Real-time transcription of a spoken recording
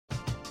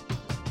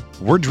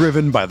We're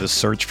driven by the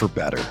search for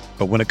better.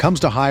 But when it comes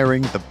to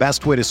hiring, the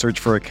best way to search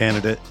for a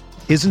candidate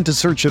isn't to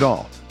search at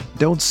all.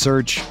 Don't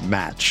search,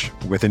 match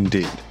with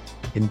Indeed.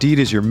 Indeed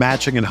is your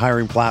matching and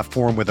hiring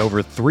platform with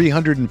over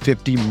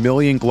 350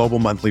 million global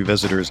monthly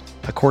visitors,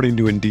 according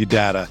to Indeed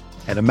data,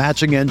 and a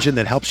matching engine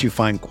that helps you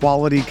find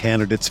quality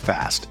candidates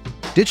fast.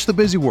 Ditch the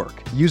busy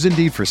work. Use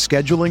Indeed for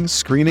scheduling,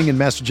 screening, and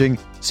messaging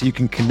so you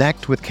can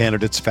connect with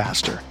candidates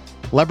faster.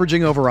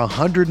 Leveraging over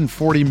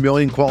 140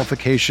 million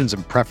qualifications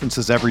and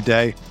preferences every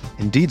day,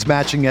 Indeed's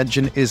matching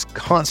engine is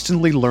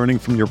constantly learning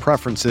from your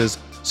preferences,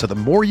 so the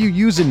more you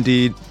use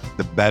Indeed,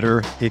 the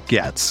better it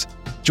gets.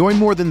 Join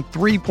more than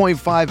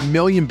 3.5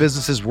 million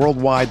businesses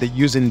worldwide that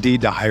use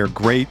Indeed to hire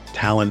great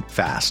talent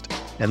fast.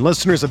 And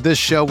listeners of this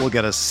show will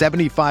get a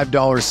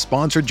 $75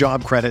 sponsored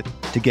job credit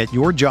to get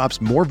your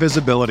jobs more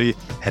visibility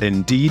at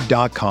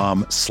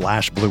Indeed.com/Blue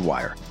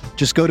Wire.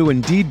 Just go to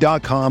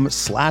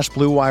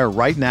Indeed.com/Blue Wire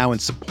right now and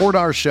support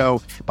our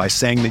show by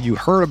saying that you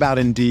heard about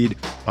Indeed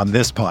on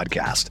this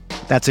podcast.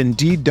 That's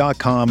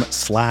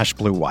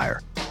Indeed.com/Blue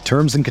Wire.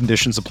 Terms and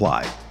conditions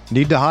apply.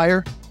 Need to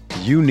hire?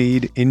 You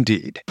need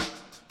Indeed.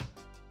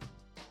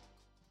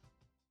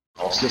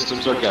 All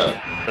systems are go.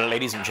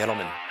 Ladies and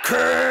gentlemen,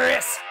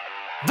 Chris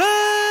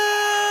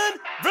Van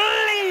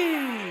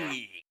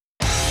Vliet!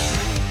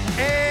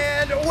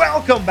 And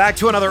welcome back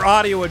to another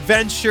audio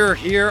adventure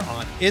here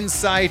on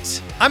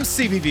Insight. I'm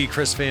CVV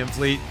Chris Van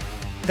Vliet.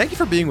 Thank you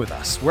for being with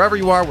us. Wherever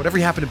you are, whatever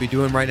you happen to be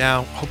doing right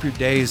now, hope your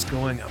day is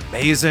going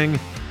amazing.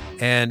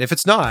 And if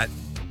it's not,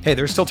 hey,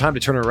 there's still time to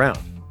turn it around.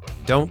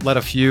 Don't let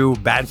a few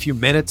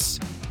minutes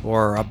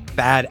or a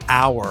bad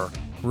hour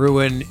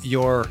ruin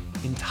your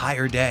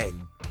entire day.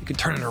 You can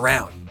turn it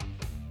around.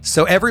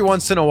 So every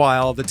once in a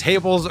while, the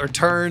tables are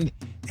turned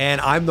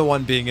and I'm the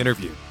one being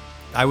interviewed.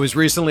 I was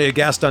recently a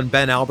guest on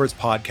Ben Albert's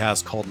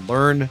podcast called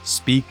Learn,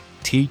 Speak,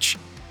 Teach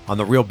on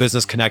the Real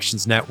Business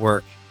Connections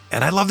Network.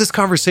 And I love this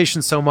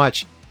conversation so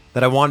much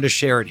that I wanted to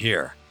share it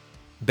here.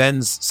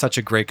 Ben's such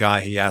a great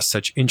guy. He asks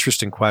such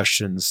interesting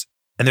questions.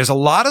 And there's a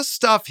lot of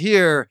stuff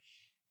here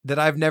that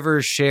I've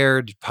never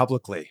shared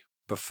publicly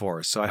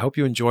before. So I hope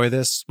you enjoy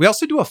this. We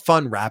also do a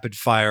fun rapid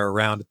fire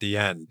round at the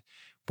end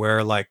where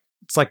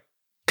it's like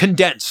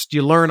condensed.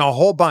 You learn a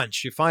whole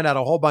bunch. You find out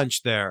a whole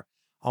bunch there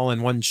all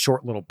in one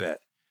short little bit.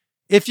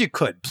 If you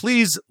could,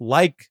 please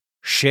like,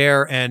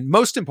 share, and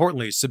most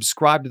importantly,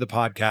 subscribe to the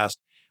podcast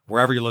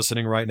wherever you're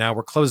listening right now.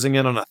 We're closing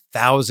in on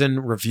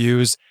 1,000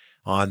 reviews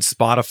on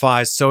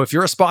Spotify. So if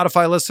you're a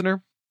Spotify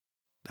listener,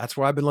 that's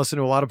where I've been listening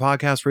to a lot of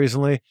podcasts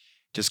recently.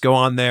 Just go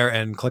on there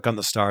and click on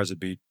the stars. It'd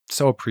be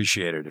so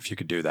appreciated if you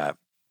could do that.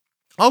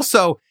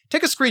 Also,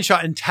 take a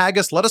screenshot and tag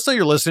us. Let us know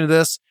you're listening to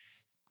this.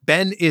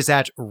 Ben is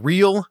at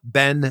Real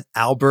Ben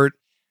Albert.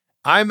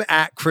 I'm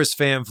at Chris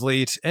Van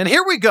Vliet. And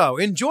here we go.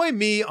 Enjoy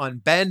me on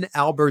Ben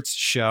Albert's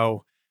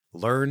show,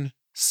 Learn,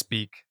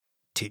 Speak,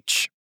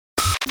 Teach.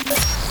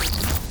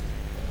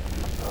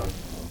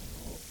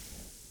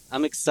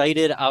 I'm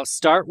excited. I'll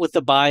start with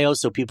the bio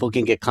so people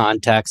can get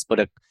context,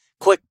 but a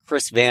quick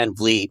Chris Van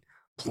Vliet.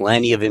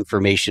 Plenty of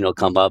information will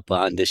come up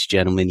on this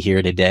gentleman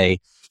here today.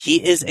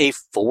 He is a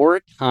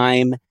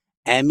 4-time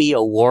Emmy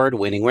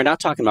Award-winning, we're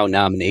not talking about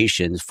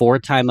nominations,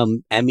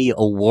 4-time Emmy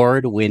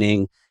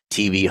Award-winning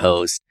TV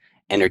host,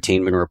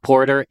 entertainment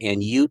reporter,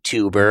 and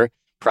YouTuber,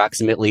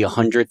 approximately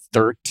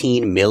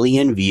 113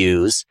 million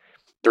views,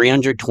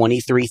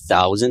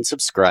 323,000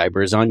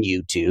 subscribers on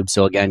YouTube.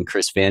 So again,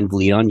 Chris Van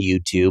Vliet on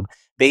YouTube,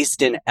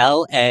 based in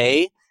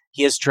LA.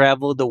 He has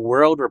traveled the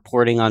world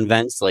reporting on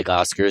events like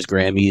Oscars,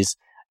 Grammys,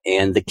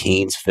 and the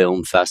Cannes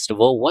Film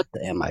Festival. What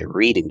am I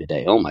reading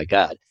today? Oh my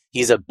God.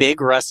 He's a big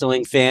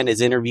wrestling fan,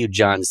 has interviewed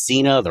John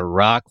Cena, The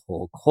Rock,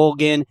 Hulk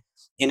Hogan,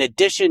 in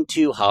addition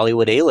to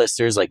Hollywood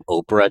A-listers like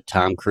Oprah,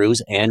 Tom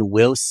Cruise, and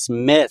Will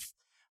Smith.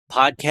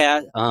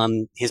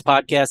 His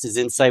podcast is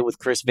Insight with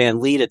Chris Van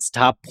Vliet. It's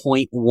top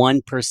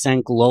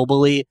 0.1%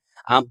 globally.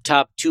 I'm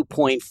top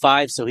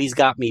 2.5, so he's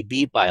got me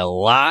beat by a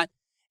lot.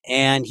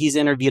 And he's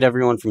interviewed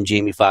everyone from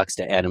Jamie Foxx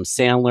to Adam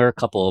Sandler, a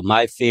couple of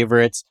my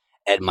favorites,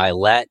 Ed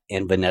Milet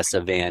and Vanessa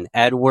Van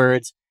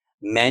Edwards,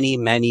 many,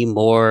 many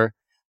more.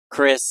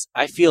 Chris,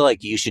 I feel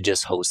like you should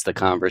just host the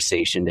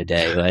conversation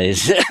today.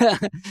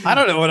 I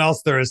don't know what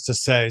else there is to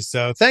say.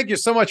 So thank you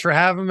so much for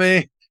having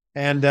me.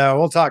 And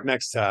we'll talk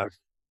next time.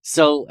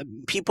 So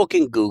people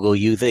can Google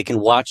you. They can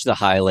watch the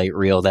highlight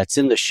reel that's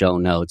in the show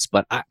notes.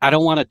 But I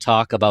don't want to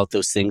talk about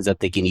those things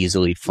that they can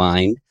easily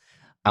find.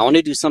 I want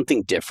to do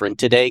something different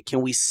today.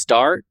 Can we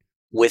start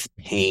with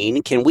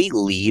pain? Can we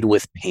lead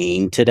with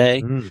pain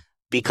today?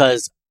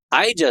 Because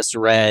I just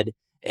read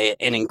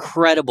an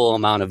incredible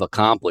amount of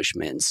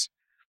accomplishments.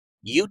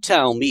 You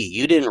tell me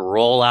you didn't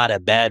roll out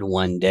of bed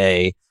one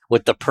day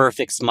with the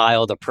perfect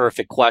smile, the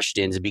perfect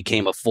questions, and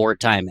became a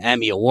 4-time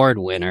Emmy Award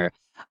winner.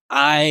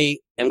 I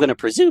am going to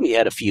presume you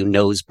had a few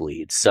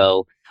nosebleeds.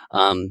 So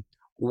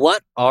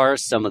what are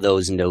some of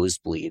those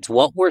nosebleeds?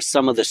 What were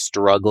some of the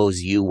struggles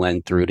you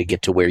went through to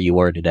get to where you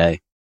are today?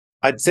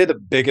 I'd say the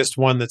biggest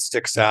one that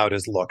sticks out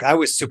is, look, I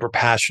was super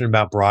passionate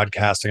about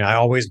broadcasting. I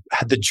always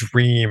had the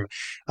dream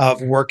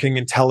of working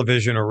in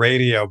television or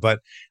radio, but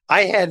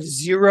I had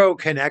zero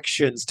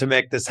connections to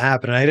make this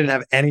happen. And I didn't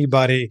have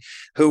anybody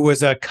who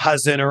was a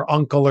cousin or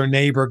uncle or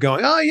neighbor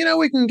going, oh,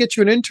 we can get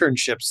you an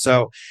internship.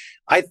 So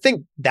I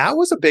think that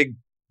was a big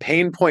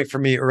pain point for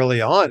me early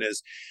on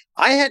is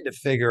I had to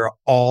figure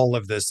all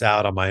of this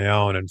out on my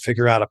own and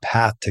figure out a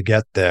path to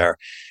get there.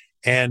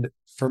 And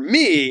for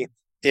me,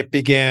 it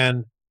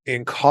began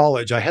in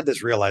college. I had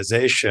this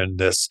realization,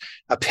 this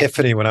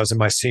epiphany when I was in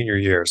my senior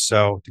year.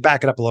 So to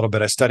back it up a little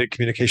bit, I studied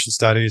communication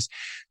studies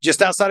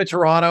just outside of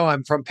Toronto.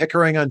 I'm from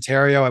Pickering,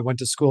 Ontario. I went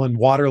to school in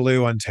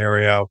Waterloo,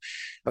 Ontario.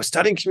 I was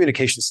studying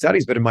communication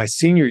studies, but in my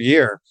senior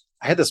year,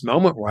 I had this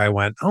moment where I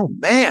went, oh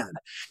man,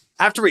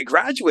 after we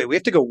graduate, we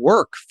have to go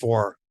work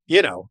for,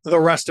 the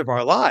rest of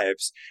our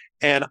lives.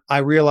 And I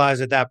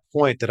realized at that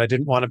point that I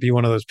didn't want to be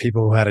one of those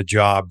people who had a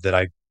job that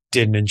I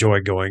didn't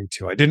enjoy going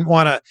to. I didn't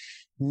want to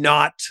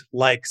not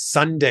like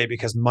Sunday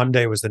because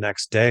Monday was the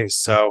next day.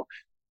 So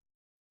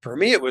for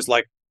me, it was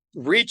like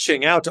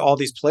reaching out to all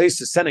these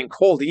places, sending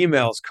cold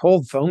emails,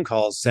 cold phone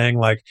calls saying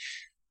like,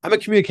 I'm a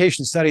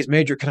communication studies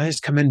major. Can I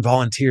just come in,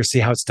 volunteer, see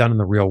how it's done in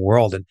the real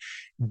world? And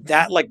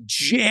that like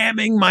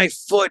jamming my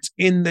foot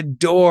in the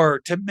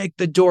door to make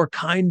the door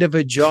kind of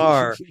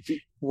ajar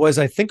was,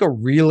 I think, a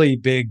really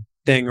big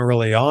thing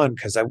early on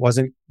because I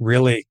wasn't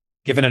really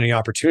given any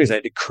opportunities. I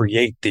had to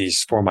create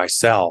these for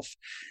myself.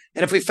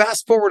 And if we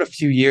fast forward a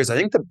few years, I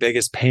think the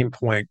biggest pain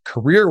point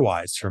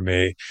career-wise for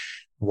me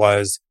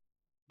was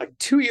like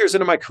 2 years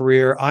into my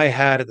career, I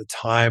had at the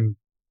time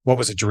what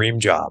was a dream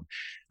job.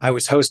 I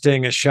was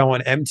hosting a show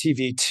on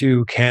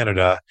MTV2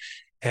 Canada,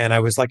 and I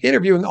was like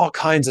interviewing all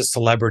kinds of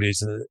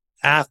celebrities and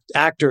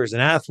actors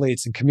and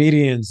athletes and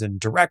comedians and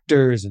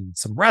directors and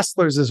some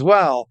wrestlers as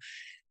well.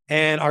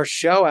 And our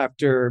show,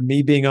 after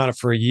me being on it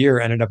for a year,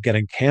 ended up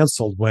getting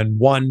canceled when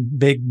one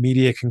big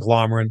media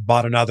conglomerate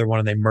bought another one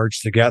and they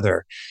merged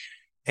together.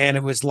 And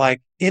it was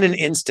like in an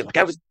instant, like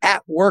I was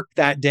at work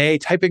that day,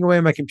 typing away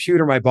on my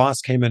computer. My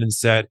boss came in and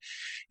said,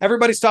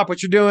 everybody stop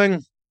what you're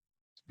doing.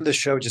 The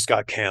show just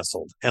got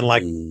canceled. And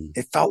like,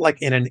 it felt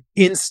like in an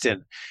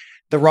instant,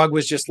 the rug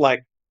was just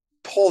like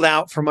pulled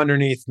out from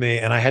underneath me.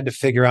 And I had to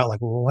figure out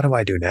like, well, what do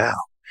I do now?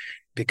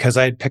 Because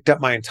I had picked up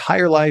my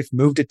entire life,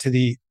 moved it to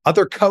the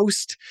other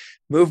coast,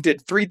 moved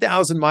it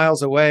 3,000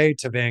 miles away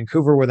to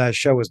Vancouver where that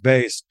show was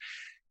based.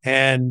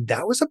 And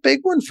that was a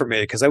big one for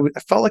me because I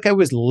felt like I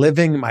was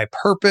living my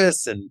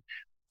purpose and,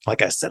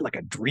 like I said, like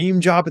a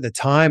dream job at the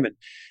time, and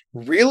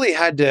really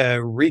had to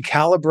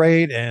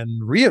recalibrate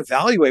and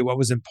reevaluate what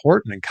was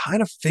important and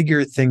kind of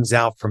figure things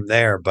out from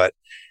there. But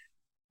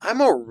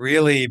I'm a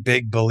really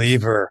big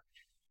believer,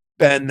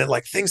 Ben, that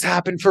like things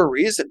happen for a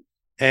reason.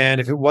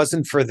 And if it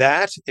wasn't for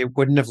that, it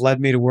wouldn't have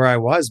led me to where I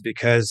was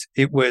because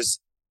it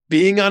was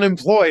being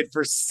unemployed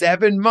for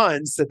 7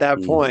 months at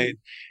that point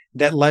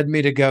that led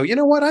me to go, you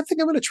know what? I think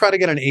I'm going to try to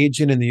get an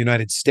agent in the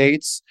United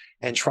States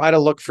and try to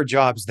look for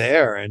jobs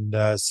there and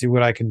see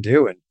what I can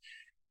do. And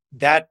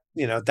that,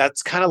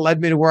 that's kind of led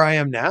me to where I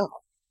am now.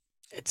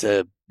 It's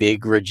a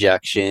big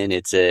rejection.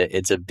 It's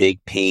a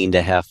big pain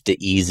to have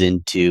to ease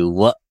into.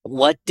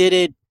 What did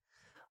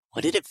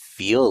it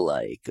feel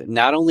like?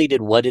 Not only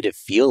what did it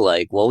feel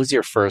like, what was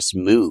your first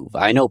move?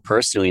 I know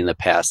personally in the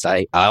past,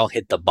 I'll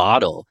hit the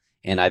bottle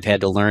and I've had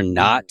to learn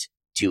not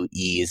to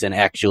ease and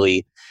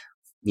actually,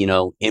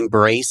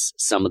 embrace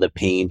some of the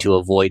pain to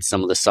avoid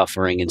some of the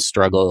suffering and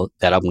struggle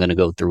that I'm going to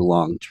go through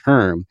long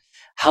term.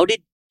 How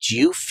did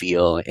you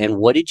feel and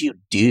what did you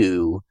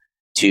do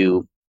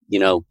to,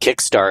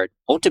 kickstart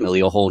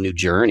ultimately a whole new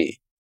journey?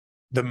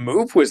 The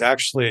move was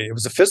it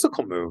was a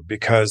physical move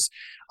because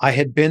I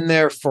had been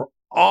there for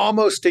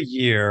almost a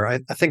year.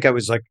 I think I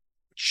was like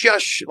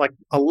just like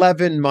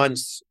 11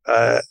 months.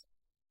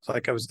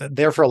 Like I was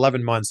there for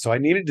 11 months. So I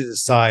needed to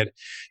decide,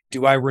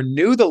 do I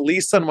renew the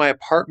lease on my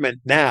apartment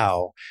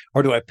now,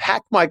 or do I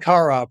pack my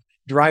car up,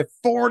 drive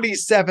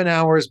 47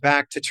 hours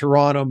back to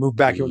Toronto, move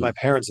back here with my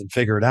parents and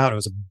figure it out? It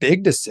was a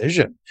big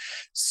decision.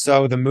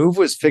 So the move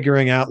was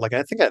figuring out, like,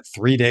 I think I had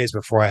 3 days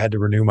before I had to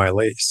renew my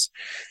lease.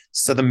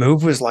 So the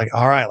move was like,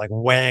 all right, like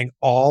weighing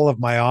all of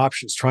my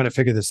options, trying to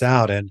figure this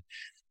out. And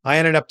I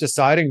ended up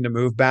deciding to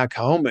move back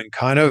home and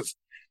kind of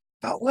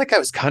felt like I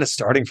was kind of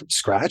starting from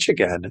scratch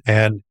again.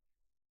 And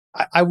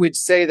I would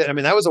say that,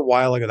 that was a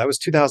while ago. That was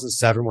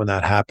 2007 when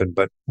that happened.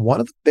 But one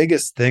of the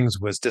biggest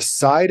things was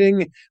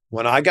deciding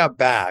when I got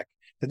back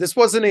that this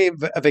wasn't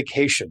a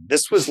vacation.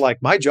 This was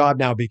like my job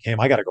now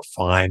became, I got to go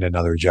find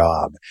another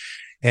job.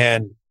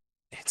 And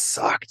it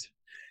sucked.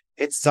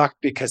 It sucked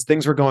because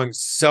things were going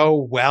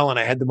so well. And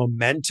I had the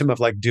momentum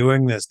of like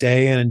doing this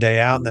day in and day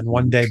out. And then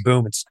one day,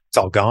 boom, it's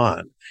all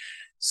gone.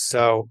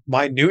 So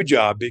my new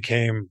job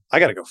became, I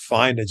got to go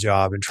find a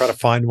job and try to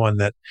find one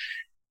that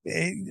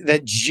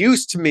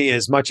juiced me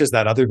as much as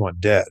that other one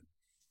did.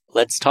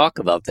 Let's talk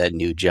about that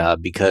new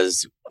job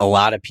because a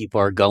lot of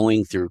people are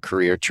going through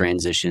career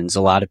transitions.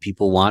 A lot of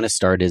people want to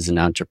start as an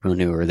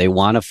entrepreneur. They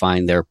want to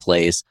find their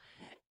place.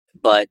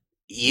 But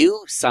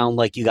you sound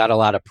like you got a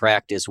lot of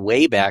practice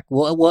way back.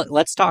 Well,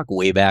 let's talk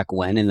way back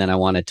when, and then I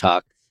want to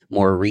talk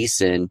more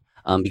recent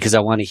because I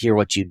want to hear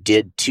what you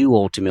did to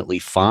ultimately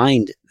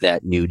find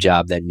that new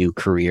job, that new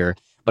career.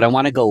 But I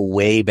want to go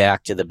way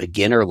back to the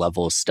beginner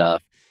level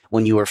stuff.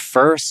 When you were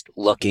first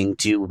looking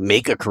to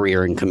make a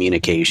career in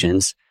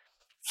communications,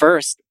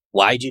 first,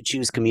 why'd you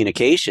choose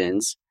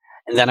communications?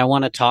 And then I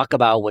want to talk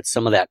about what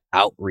some of that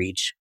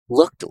outreach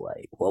looked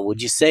like. What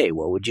would you say?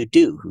 What would you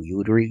do? Who you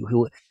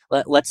would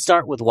let's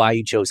start with why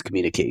you chose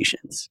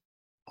communications.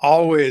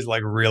 Always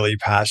like really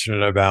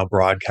passionate about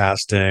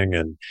broadcasting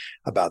and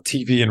about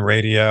TV and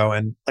radio.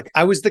 And like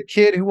I was the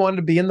kid who wanted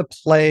to be in the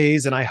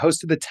plays, and I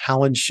hosted the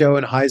talent show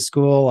in high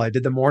school. I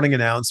did the morning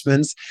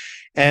announcements,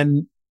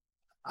 and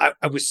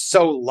I was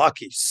so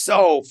lucky,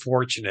 so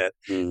fortunate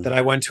that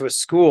I went to a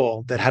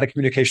school that had a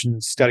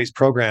communication studies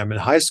program in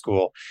high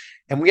school.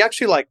 And we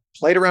actually like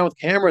played around with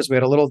cameras. We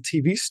had a little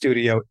TV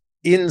studio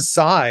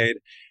inside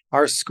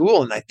our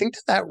school. And I think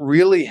that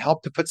really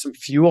helped to put some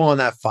fuel on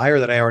that fire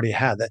that I already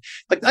had. That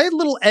like I had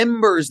little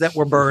embers that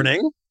were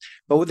burning,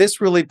 but this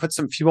really put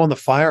some fuel on the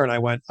fire. And I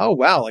went, oh,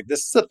 wow, like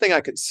this is a thing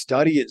I could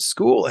study at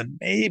school and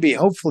maybe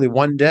hopefully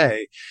one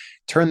day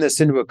turn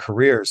this into a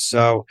career.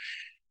 So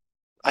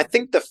I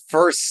think the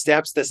first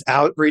steps, this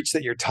outreach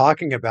that you're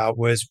talking about,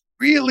 was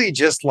really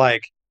just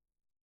like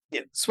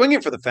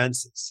swinging for the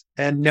fences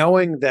and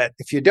knowing that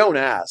if you don't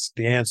ask,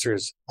 the answer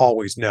is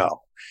always no.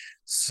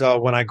 So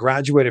when I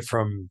graduated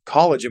from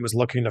college and was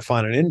looking to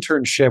find an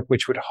internship,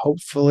 which would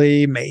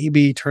hopefully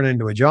maybe turn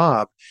into a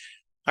job,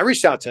 I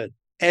reached out to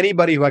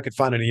anybody who I could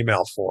find an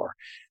email for.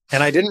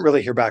 And I didn't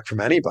really hear back from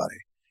anybody.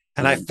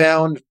 And I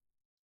found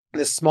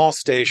this small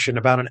station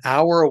about an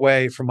hour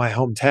away from my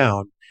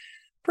hometown,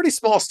 pretty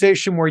small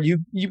station where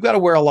you've got to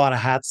wear a lot of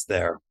hats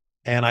there.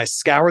 And I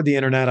scoured the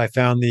internet. I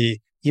found the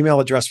email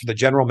address for the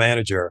general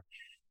manager.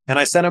 And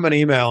I sent him an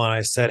email and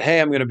I said, hey,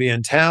 I'm going to be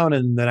in town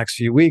in the next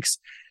few weeks.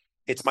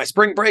 It's my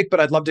spring break, but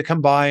I'd love to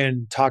come by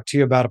and talk to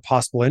you about a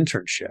possible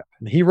internship.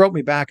 And he wrote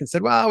me back and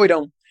said, well, we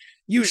don't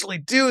usually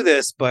do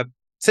this, but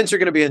since you're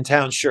going to be in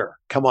town, sure,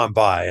 come on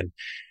by. And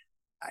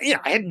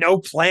I had no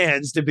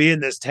plans to be in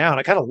this town.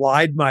 I kind of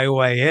lied my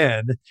way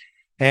in.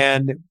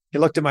 And he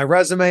looked at my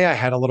resume. I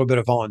had a little bit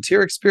of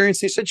volunteer experience.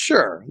 He said,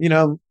 sure,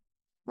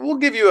 we'll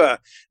give you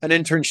an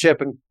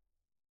internship and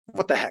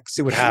what the heck,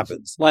 see what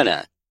happens. Why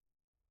not?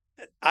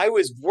 I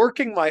was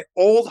working my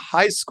old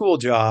high school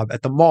job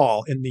at the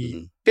mall in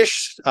the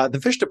fish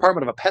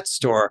department of a pet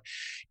store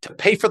to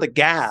pay for the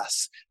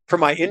gas for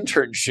my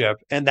internship.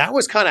 And that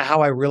was kind of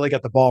how I really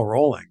got the ball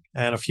rolling.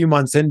 And a few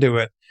months into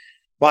it,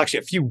 well, actually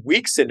a few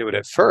weeks into it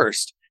at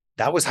first,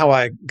 that was how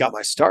I got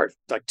my start.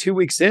 Like 2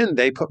 weeks in,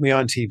 they put me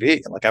on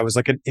TV. Like I was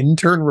like an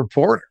intern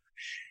reporter.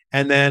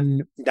 And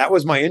then that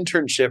was my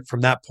internship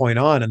from that point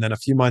on. And then a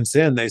few months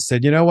in, they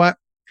said, you know what?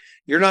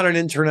 You're not an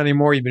intern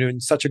anymore. You've been doing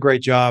such a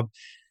great job.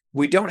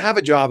 We don't have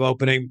a job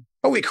opening,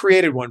 but we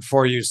created one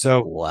for you.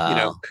 So,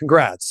 wow.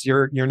 Congrats.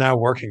 You're now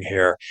working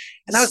here.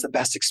 And that was the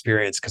best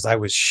experience because I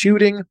was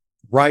shooting,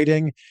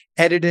 writing,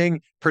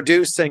 editing,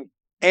 producing,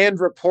 and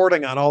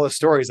reporting on all the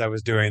stories I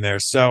was doing there.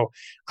 So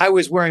I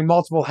was wearing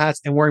multiple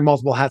hats and wearing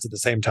multiple hats at the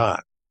same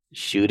time.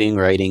 Shooting,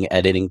 writing,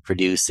 editing,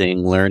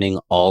 producing, learning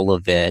all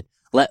of it.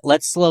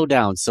 Let's slow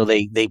down. So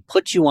they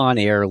put you on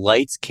air,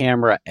 lights,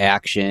 camera,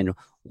 action.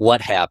 What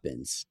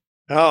happens?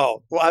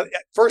 Oh, well,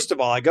 first of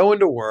all, I go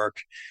into work,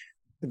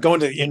 go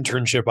into the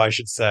internship, I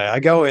should say. I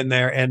go in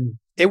there and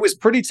it was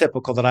pretty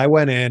typical that I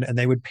went in and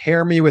they would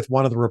pair me with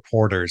one of the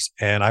reporters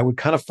and I would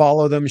kind of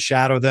follow them,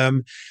 shadow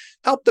them,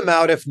 help them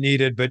out if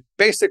needed, but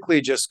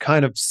basically just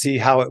kind of see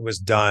how it was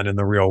done in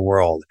the real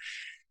world.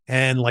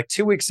 And like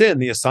 2 weeks in,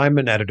 the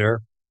assignment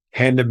editor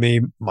handed me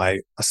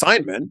my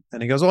assignment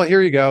and he goes, well,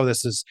 here you go.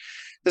 This is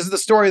the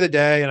story of the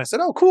day. And I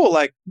said, oh, cool.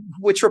 Like,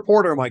 which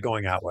reporter am I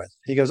going out with?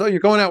 He goes, oh, you're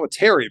going out with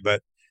Terry,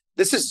 but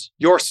this is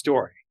your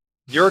story.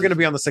 You're going to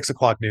be on the 6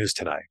 o'clock news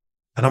tonight.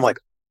 And I'm like,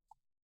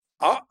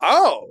 oh,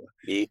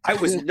 I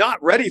was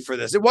not ready for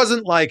this. It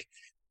wasn't like,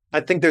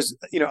 I think there's,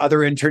 other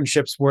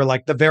internships where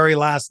like the very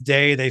last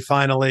day, they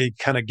finally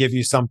kind of give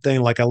you something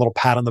like a little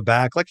pat on the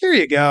back. Like, here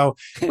you go.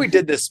 We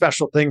did this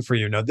special thing for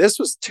you. No, this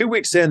was 2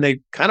 weeks in.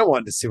 They kind of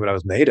wanted to see what I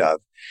was made of.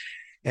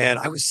 And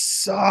I was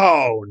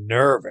so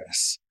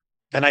nervous.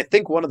 And I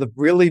think one of the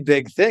really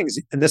big things,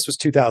 and this was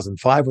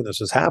 2005 when this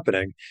was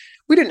happening,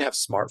 we didn't have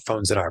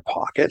smartphones in our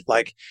pocket.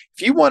 Like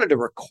if you wanted to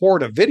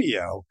record a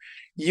video,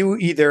 you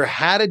either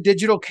had a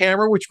digital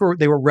camera,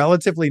 they were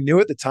relatively new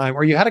at the time,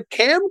 or you had a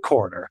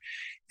camcorder.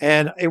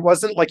 And it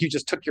wasn't like you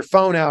just took your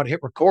phone out, hit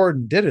record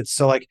and did it.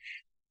 So like,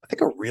 I think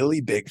a really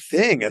big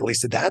thing, at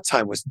least at that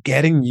time, was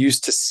getting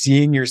used to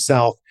seeing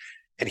yourself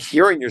and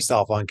hearing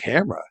yourself on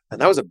camera. And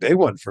that was a big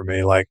one for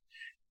me. Like,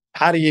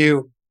 how do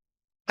you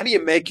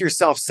make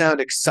yourself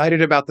sound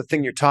excited about the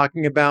thing you're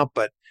talking about,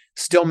 but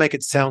still make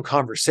it sound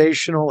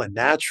conversational and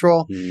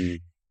natural?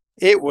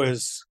 It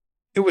was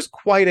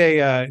quite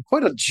a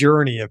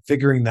journey of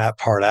figuring that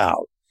part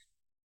out.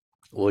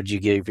 Would you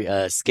give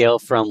a scale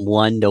from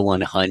 1 to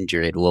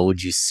 100? What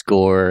would you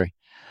score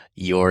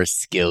your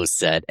skill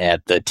set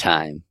at the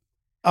time?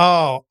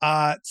 So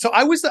I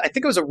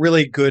think I was a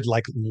really good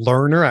like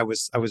learner. I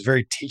was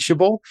very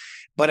teachable.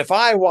 But if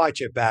I watch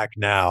it back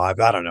now, I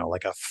don't know,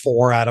 like a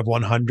 4 out of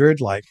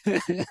 100. Like,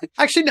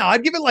 actually, no,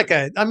 I'd give it like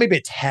maybe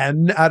a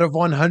 10 out of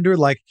 100.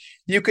 Like,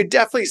 you could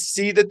definitely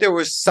see that there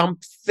was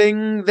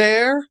something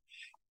there.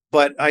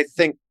 But I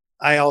think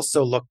I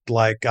also looked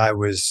like I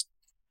was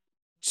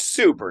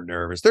super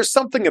nervous. There's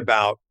something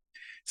about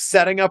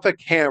setting up a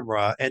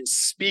camera and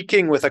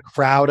speaking with a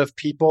crowd of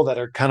people that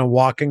are kind of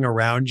walking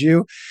around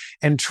you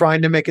and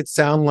trying to make it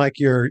sound like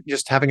you're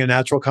just having a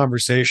natural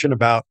conversation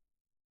about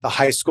the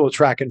high school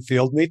track and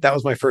field meet. That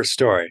was my first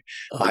story.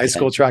 The high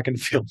school track and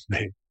field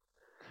meet.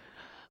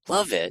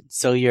 Love it.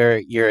 So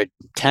you're a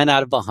 10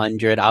 out of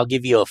 100. I'll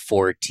give you a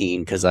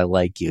 14 because I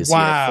like you. So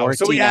Wow.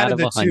 So we added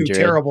the 2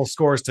 terrible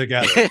scores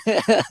together.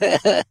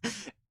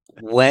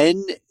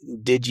 When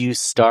did you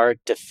start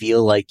to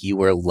feel like you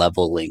were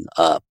leveling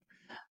up?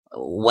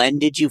 When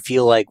did you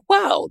feel like,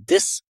 wow,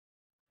 this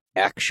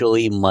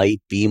actually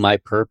might be my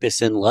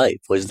purpose in life?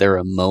 Was there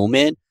a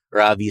moment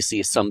or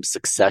obviously some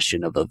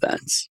succession of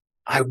events?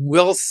 I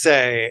will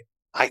say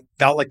I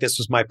felt like this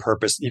was my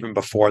purpose even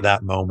before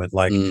that moment.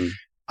 Like,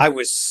 I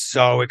was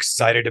so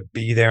excited to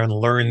be there and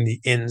learn the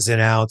ins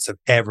and outs of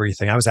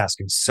everything. I was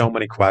asking so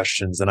many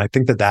questions. And I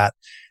think that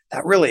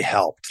really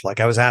helped.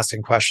 Like, I was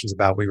asking questions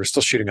about, we were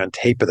still shooting on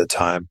tape at the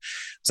time.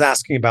 I was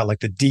asking about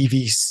like the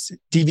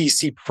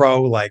DVC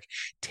Pro, like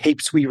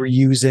tapes we were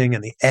using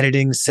and the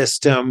editing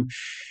system.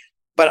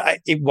 But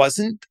it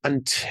wasn't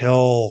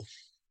until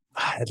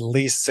at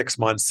least 6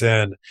 months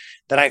in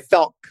that I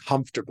felt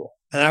comfortable.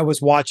 And I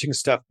was watching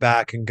stuff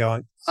back and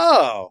going,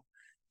 oh,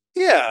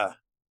 yeah,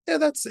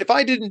 that's, if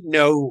I didn't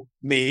know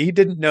me,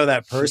 didn't know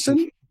that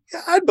person,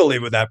 I'd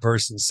believe what that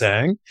person's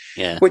saying.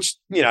 Yeah. Which,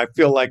 I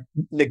feel like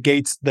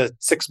negates the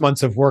 6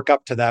 months of work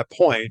up to that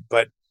point.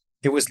 But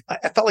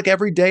I felt like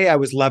every day I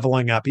was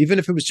leveling up, even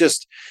if it was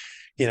just,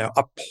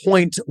 a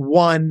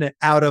 0.1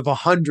 out of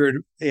 100,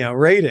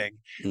 rating.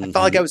 I felt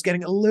like I was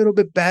getting a little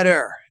bit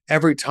better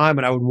every time.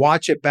 And I would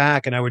watch it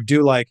back and I would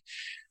do like,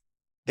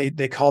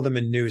 they call them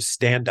in news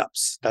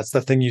stand-ups. That's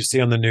the thing you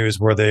see on the news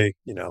where the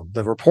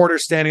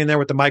reporter's standing there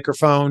with the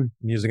microphone.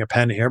 I'm using a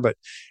pen here, but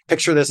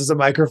picture this as a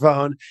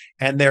microphone,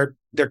 and they're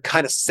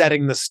kind of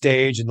setting the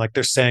stage and like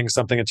they're saying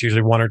something. It's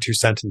usually 1 or 2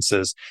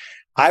 sentences.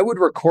 I would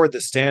record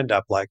the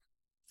stand-up like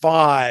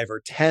 5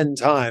 or 10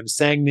 times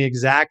saying the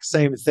exact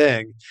same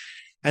thing.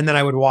 And then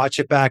I would watch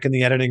it back in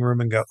the editing room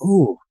and go,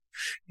 ooh,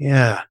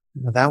 yeah,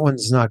 that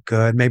one's not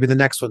good. Maybe the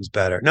next one's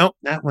better. Nope,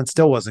 that one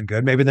still wasn't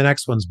good. Maybe the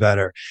next one's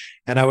better.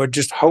 And I would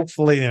just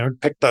hopefully,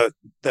 pick the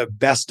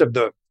best of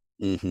the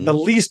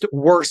least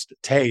worst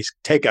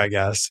take, I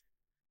guess.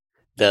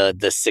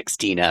 The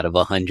 16 out of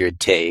 100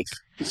 take.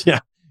 Yeah.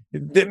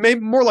 Maybe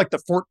more like the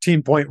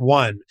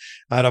 14.1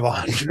 out of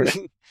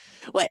 100.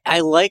 Well, I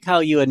like how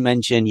you had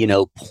mentioned,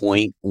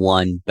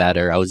 0.1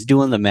 better. I was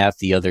doing the math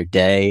the other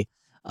day.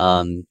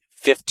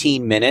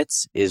 15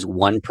 minutes is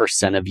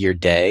 1% of your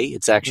day.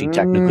 It's actually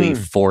technically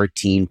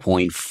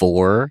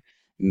 14.4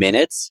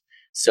 minutes.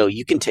 So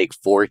you can take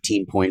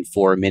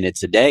 14.4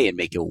 minutes a day and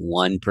make it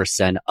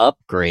 1%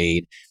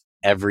 upgrade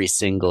every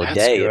single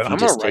day. Good. If you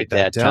just take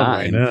that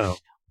time. Right now.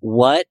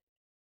 What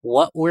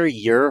were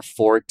your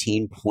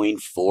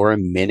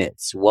 14.4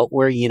 minutes? What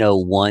were,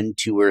 1,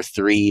 2, or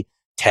 3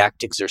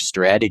 tactics or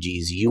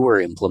strategies you were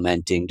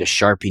implementing to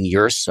sharpen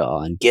your saw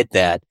and get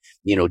that,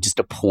 just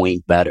a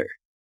point better?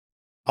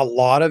 A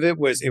lot of it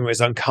was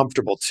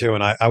uncomfortable too.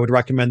 And I would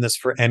recommend this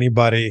for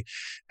anybody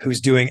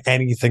who's doing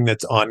anything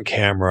that's on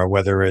camera,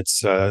 whether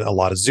it's a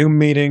lot of Zoom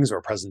meetings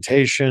or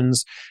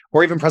presentations,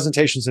 or even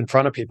presentations in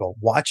front of people.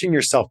 Watching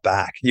yourself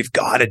back, you've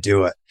got to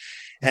do it.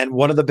 And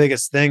one of the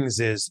biggest things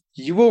is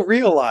you will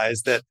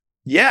realize that,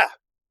 yeah,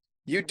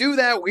 you do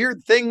that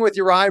weird thing with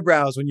your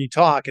eyebrows when you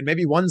talk, and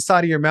maybe one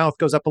side of your mouth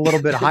goes up a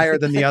little bit higher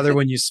than the other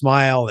when you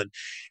smile. And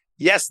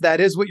yes, that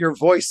is what your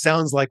voice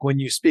sounds like when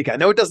you speak. I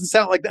know it doesn't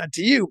sound like that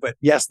to you, but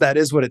yes, that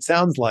is what it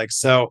sounds like.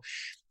 So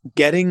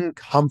getting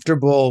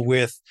comfortable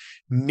with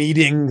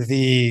meeting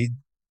the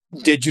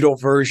digital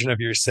version of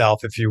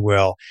yourself, if you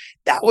will,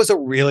 that was a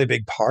really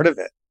big part of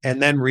it.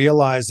 And then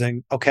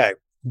realizing, okay,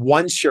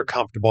 once you're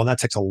comfortable, and that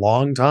takes a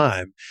long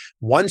time,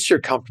 once you're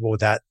comfortable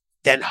with that,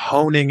 then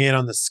honing in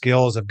on the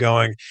skills of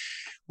going,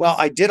 well,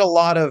 I did a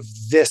lot of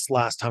this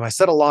last time. I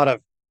said a lot of,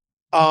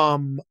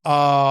 or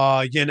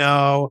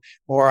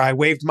I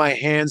waved my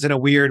hands in a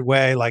weird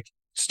way, like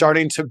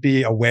starting to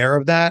be aware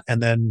of that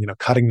and then,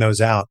 cutting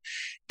those out.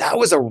 That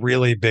was a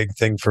really big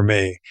thing for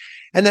me.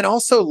 And then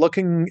also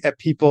looking at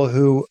people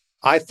who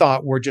I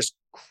thought were just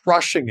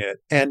crushing it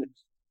and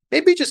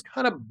maybe just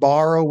kind of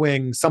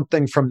borrowing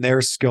something from their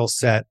skill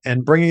set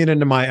and bringing it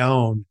into my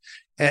own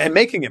and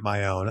making it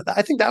my own.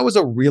 I think that was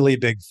a really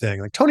big thing.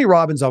 Like Tony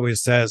Robbins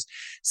always says,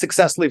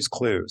 success leaves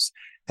clues.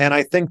 And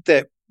I think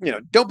that,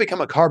 don't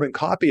become a carbon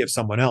copy of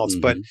someone else.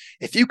 But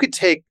if you could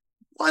take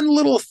one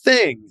little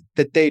thing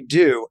that they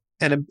do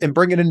and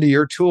bring it into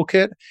your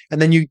toolkit, and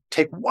then you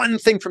take one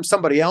thing from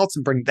somebody else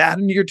and bring that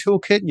into your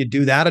toolkit, and you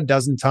do that a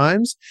dozen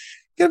times,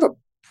 you have a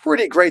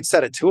pretty great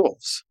set of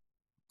tools.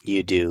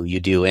 You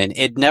do. And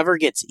it never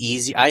gets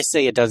easy. I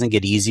say it doesn't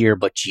get easier,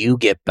 but you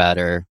get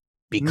better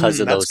because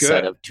of That's those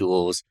set good. of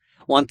tools.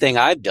 One thing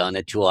I've done,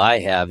 a tool I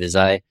have, is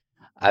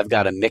I've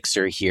got a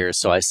mixer here,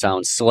 so I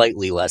sound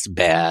slightly less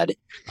bad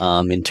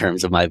in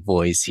terms of my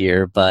voice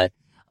here. But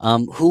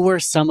who were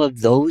some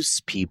of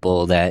those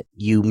people that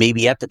you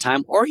maybe at the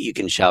time, or you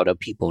can shout out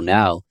people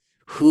now,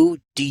 who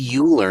do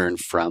you learn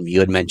from? You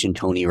had mentioned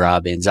Tony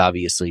Robbins,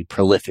 obviously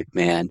prolific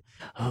man.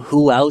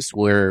 Who else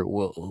were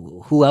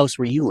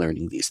you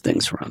learning these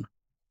things from?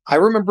 I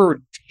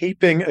remember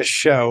taping a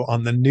show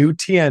on the new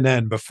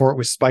TNN before it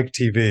was Spike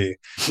TV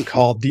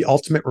called The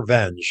Ultimate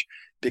Revenge,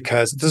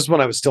 because this is when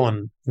I was still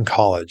in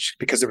college,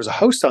 because there was a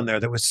host on there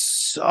that was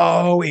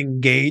so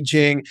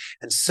engaging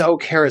and so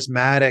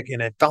charismatic.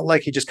 And it felt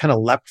like he just kind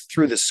of leapt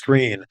through the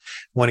screen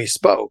when he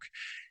spoke.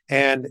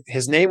 And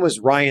his name was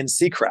Ryan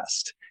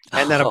Seacrest.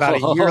 And then about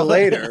a year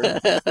later,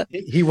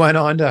 he went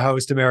on to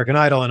host American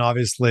Idol and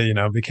obviously,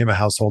 became a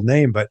household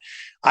name. But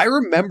I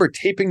remember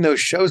taping those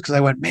shows because I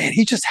went, man,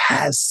 he just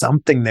has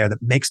something there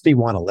that makes me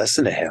want to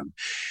listen to him.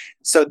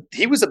 So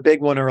he was a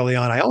big one early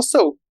on. I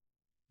also,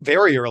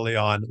 very early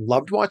on,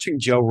 loved watching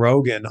Joe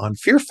Rogan on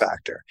Fear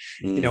Factor.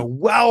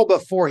 Well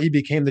before he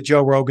became the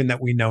Joe Rogan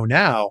that we know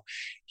now,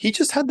 he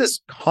just had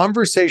this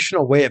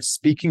conversational way of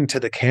speaking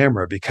to the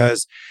camera,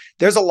 because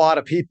there's a lot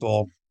of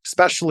people,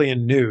 especially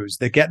in news,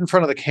 they get in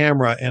front of the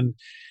camera and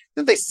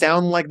they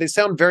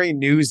sound very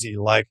newsy,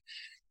 like,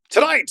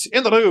 tonight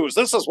in the news,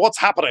 this is what's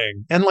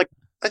happening. And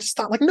I just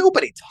thought,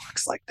 nobody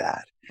talks like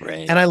that.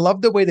 Right. And I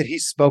love the way that he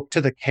spoke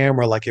to the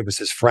camera like it was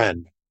his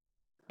friend.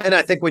 And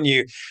I think when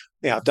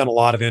I've done a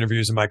lot of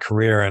interviews in my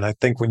career, and I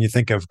think when you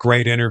think of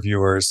great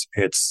interviewers,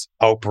 it's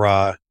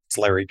Oprah, it's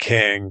Larry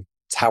King,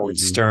 it's Howard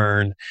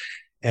Stern.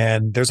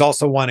 And there's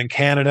also one in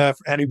Canada.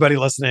 Anybody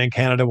listening in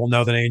Canada will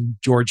know the name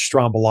George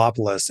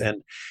Stroumboulopoulos.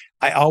 And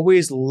I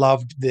always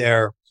loved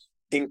their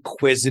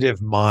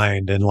inquisitive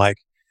mind. And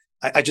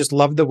I just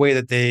love the way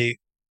that they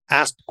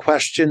asked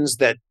questions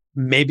that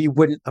maybe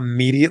wouldn't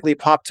immediately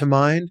pop to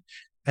mind.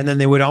 And then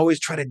they would always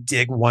try to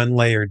dig one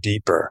layer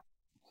deeper.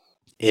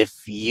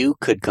 If you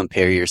could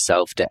compare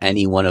yourself to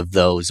any one of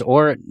those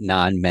or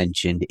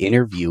non-mentioned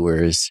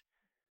interviewers,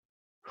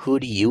 who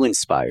do you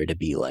inspire to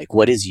be like?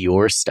 What is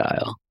your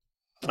style?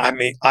 I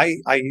mean, I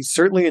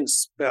certainly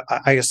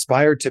I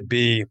aspire to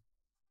be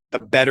the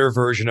better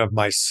version of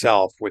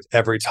myself with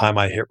every time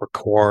I hit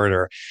record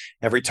or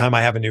every time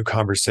I have a new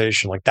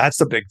conversation. That's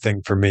the big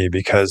thing for me,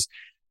 because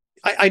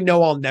I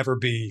know I'll never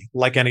be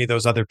like any of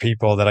those other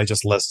people that I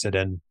just listed.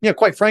 And,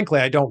 quite frankly,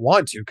 I don't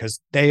want to, because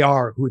they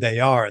are who they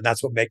are. And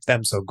that's what makes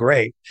them so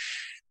great.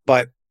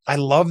 But I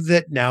love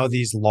that now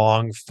these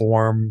long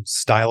form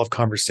style of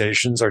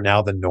conversations are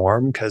now the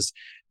norm, because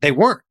they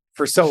weren't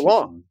for so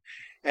long.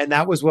 And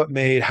that was what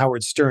made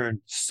Howard Stern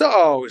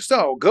so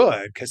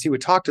good, because he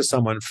would talk to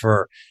someone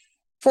for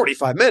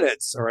 45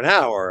 minutes or an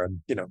hour.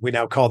 And, we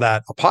now call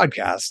that a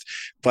podcast.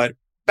 But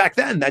back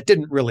then, that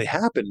didn't really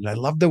happen. And I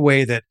love the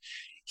way that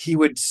he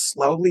would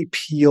slowly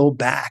peel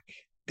back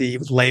the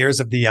layers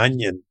of the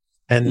onion,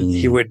 and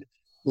he would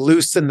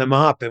loosen them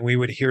up, and we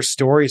would hear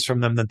stories from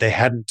them that they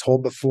hadn't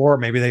told before.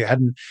 Maybe they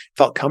hadn't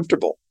felt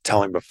comfortable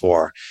telling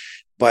before.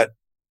 But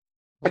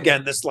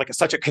again, this is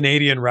such a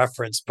Canadian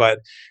reference, but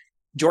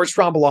George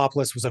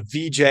Stroumboulopoulos was a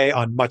VJ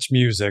on Much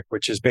Music,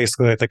 which is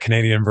basically the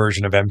Canadian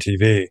version of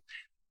MTV.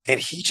 And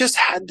he just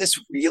had this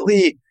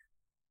really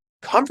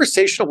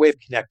conversational way of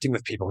connecting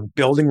with people and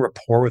building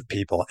rapport with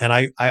people. And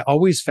I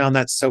always found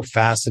that so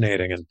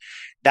fascinating. And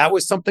that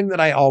was something that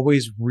I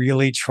always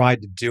really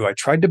tried to do. I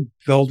tried to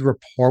build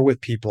rapport with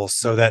people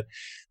so that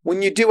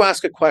when you do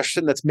ask a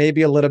question that's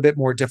maybe a little bit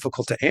more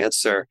difficult to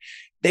answer,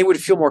 they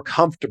would feel more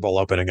comfortable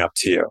opening up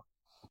to you.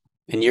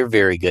 And you're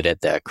very good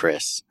at that,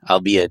 Chris. I'll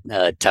be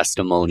a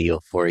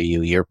testimonial for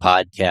you. Your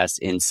podcast,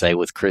 Insight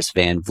with Chris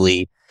Van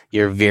Vliet,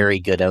 you're very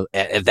good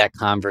at that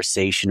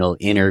conversational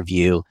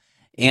interview.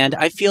 And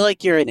I feel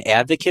like you're an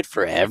advocate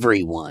for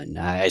everyone.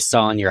 I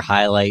saw on your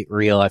highlight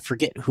reel, I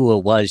forget who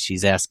it was,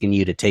 she's asking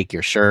you to take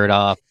your shirt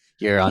off.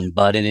 You're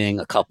unbuttoning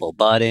a couple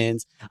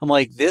buttons. I'm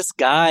like, this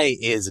guy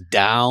is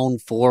down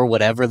for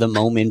whatever the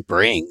moment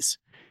brings.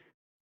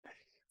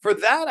 For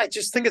that, I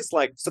just think it's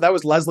so that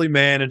was Leslie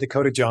Mann and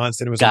Dakota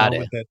Johnson. It was a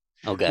moment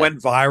that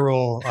went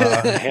viral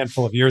a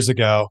handful of years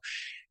ago.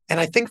 And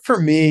I think for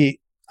me,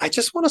 I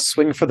just want to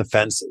swing for the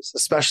fences,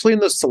 especially in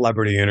those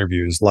celebrity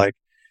interviews.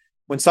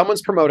 When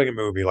someone's promoting a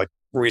movie,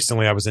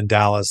 recently I was in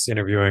Dallas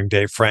interviewing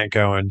Dave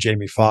Franco and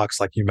Jamie Foxx,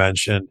 like you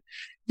mentioned,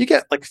 you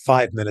get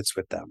 5 minutes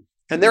with them.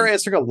 And they're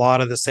answering a lot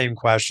of the same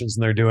questions,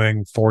 and they're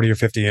doing 40 or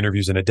 50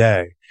 interviews in a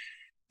day.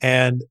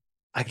 And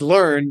I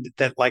learned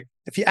that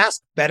if you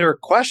ask better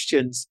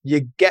questions,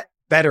 you get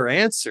better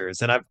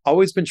answers. And I've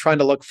always been trying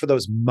to look for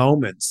those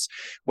moments,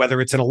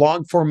 whether it's in a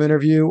long form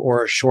interview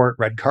or a short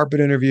red carpet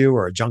interview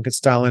or a junket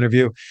style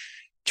interview,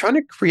 trying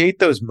to create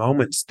those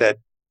moments that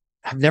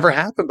have never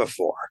happened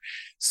before.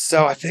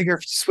 So I figure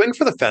if you swing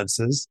for the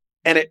fences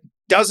and it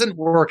doesn't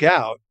work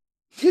out,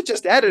 you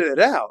just edit it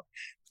out.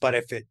 But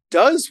if it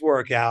does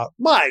work out,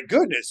 my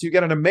goodness, you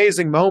get an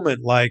amazing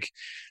moment like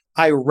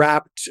I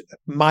wrapped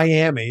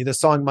Miami, the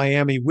song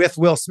Miami, with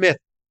Will Smith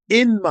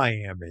in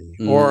Miami.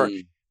 Or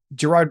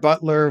Gerard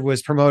Butler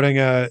was promoting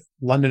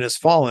London Has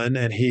Fallen,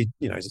 and he's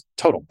a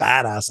total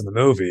badass in the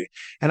movie.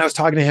 And I was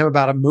talking to him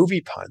about a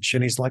movie punch,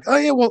 and he's like, "Oh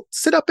yeah, well,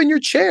 sit up in your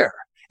chair."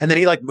 And then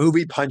he like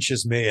movie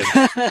punches me,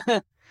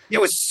 and it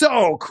was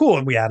so cool.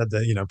 And we added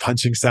the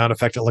punching sound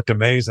effect. It looked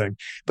amazing.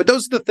 But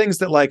those are the things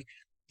that, like,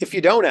 if you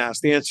don't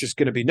ask, the answer is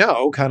going to be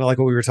no, kind of like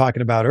what we were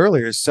talking about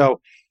earlier.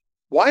 So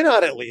why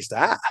not at least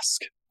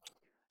ask?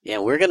 Yeah,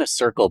 we're going to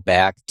circle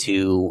back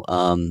to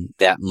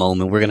that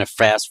moment. We're going to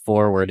fast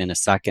forward in a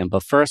second.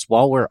 But first,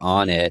 while we're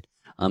on it,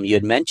 you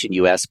had mentioned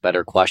you ask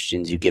better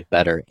questions, you get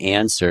better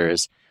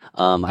answers.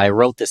 I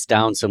wrote this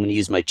down, so I'm going to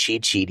use my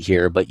cheat sheet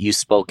here. But you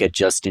spoke at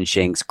Justin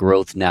Shank's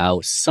Growth Now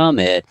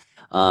Summit.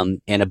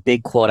 And a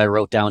big quote I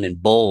wrote down in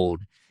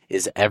bold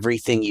is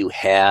everything you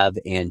have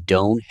and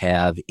don't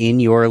have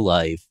in your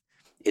life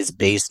is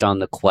based on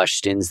the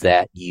questions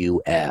that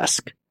you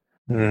ask.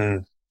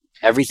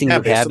 Everything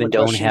you have and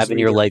don't have in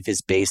your life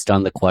is based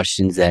on the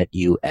questions that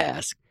you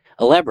ask.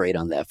 Elaborate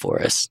on that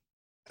for us.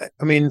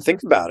 I mean,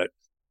 think about it.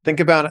 Think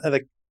about it.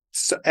 Like,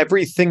 so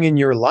everything in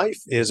your life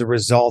is a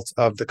result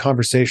of the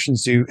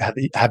conversations you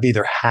have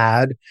either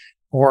had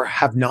or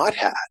have not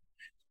had.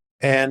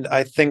 And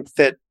I think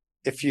that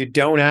if you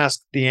don't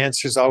ask, the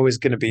answer is always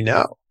going to be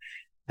no.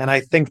 And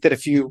I think that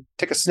if you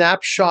take a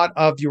snapshot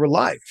of your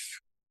life,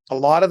 a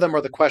lot of them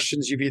are the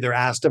questions you've either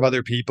asked of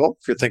other people.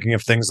 If you're thinking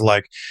of things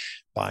like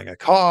buying a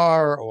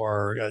car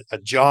or a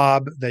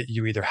job that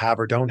you either have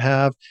or don't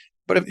have.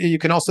 But if, you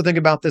can also think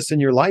about this in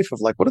your life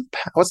of like,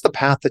 what's the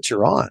path that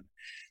you're on?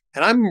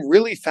 And I'm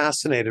really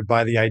fascinated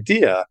by the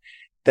idea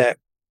that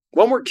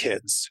when we're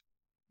kids,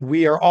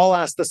 we are all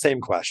asked the same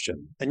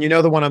question. And you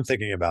know the one I'm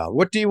thinking about.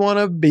 What do you want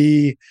to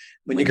be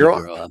when you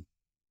grow up?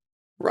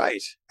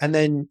 Right. And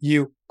then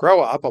you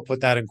grow up, I'll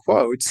put that in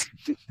quotes,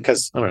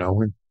 because I don't know,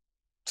 we're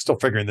still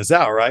figuring this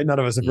out, right? None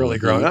of us have really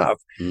grown up.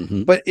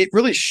 But it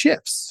really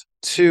shifts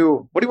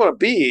to what do you want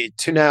to be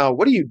to now,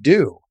 what do you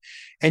do?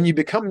 And you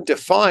become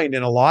defined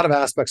in a lot of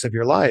aspects of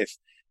your life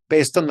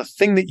based on the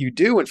thing that you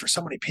do. And for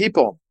so many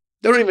people,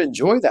 they don't even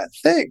enjoy that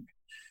thing.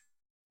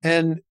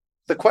 And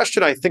the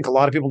question I think a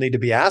lot of people need to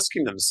be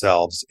asking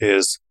themselves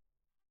is,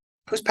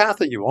 whose path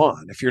are you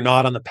on if you're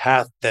not on the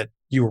path that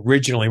you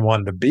originally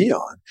wanted to be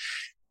on?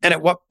 And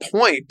at what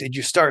point did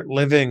you start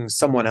living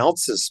someone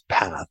else's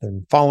path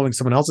and following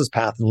someone else's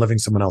path and living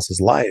someone else's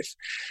life?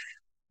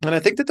 And I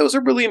think that those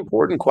are really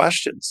important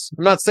questions.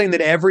 I'm not saying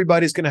that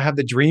everybody's going to have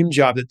the dream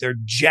job that they're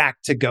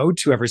jacked to go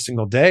to every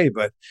single day,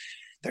 but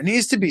there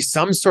needs to be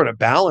some sort of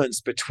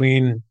balance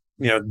between,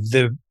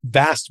 the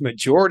vast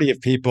majority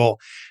of people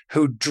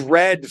who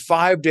dread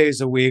 5 days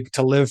a week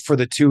to live for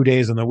the 2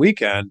 days on the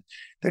weekend.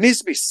 There needs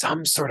to be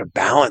some sort of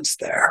balance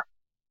there.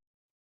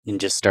 And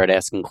just start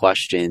asking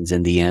questions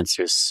and the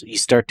answers. You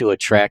start to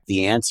attract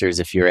the answers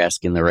if you're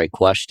asking the right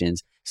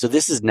questions. So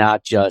this is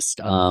not just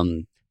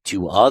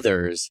to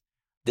others.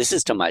 This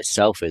is to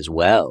myself as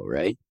well,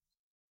 right?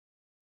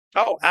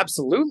 Oh,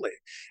 absolutely.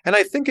 And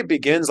I think it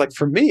begins, like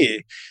for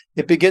me,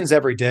 it begins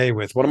every day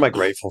with, what am I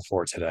grateful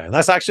for today? And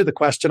that's actually the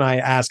question I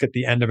ask at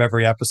the end of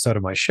every episode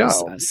of my show.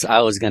 So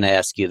I was going to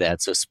ask you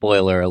that, so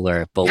spoiler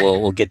alert, but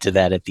we'll get to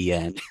that at the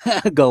end.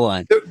 Go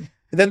on.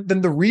 Then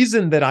the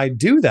reason that I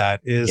do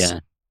that is,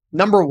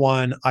 number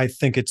one, I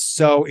think it's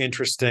so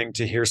interesting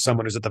to hear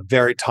someone who's at the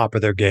very top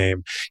of their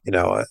game,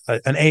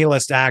 an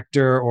A-list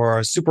actor or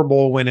a Super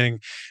Bowl winning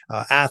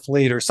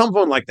athlete or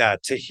someone like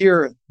that, to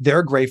hear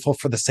they're grateful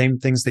for the same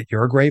things that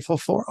you're grateful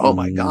for. Oh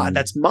my God,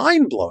 that's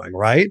mind blowing,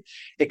 right?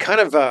 It kind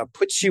of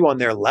puts you on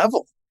their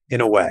level in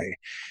a way.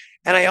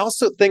 And I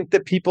also think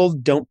that people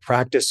don't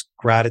practice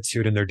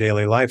gratitude in their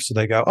daily life. So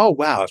they go, oh,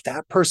 wow, if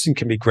that person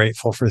can be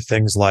grateful for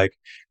things like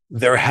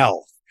their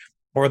health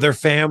or their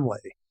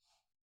family,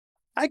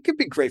 I could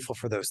be grateful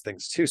for those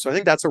things too. So I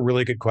think that's a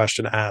really good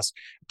question to ask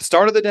at the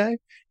start of the day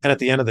and at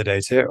the end of the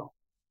day too.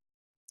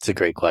 It's a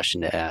great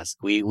question to ask.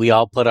 We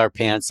all put our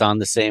pants on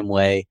the same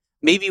way.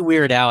 Maybe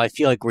Weird Al. I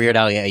feel like Weird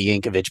Al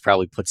Yankovic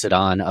probably puts it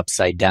on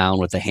upside down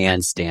with a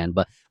handstand.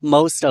 But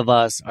most of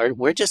us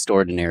we're just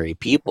ordinary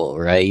people,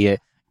 right?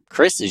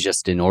 Chris is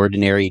just an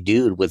ordinary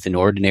dude with an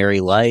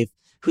ordinary life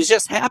who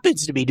just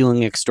happens to be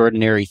doing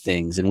extraordinary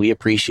things. And we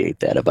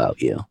appreciate that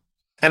about you.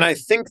 And I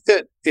think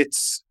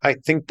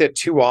that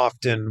too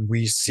often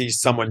we see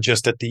someone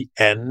just at the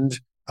end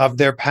of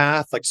their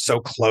path, like so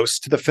close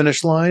to the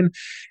finish line.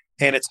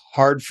 And it's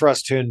hard for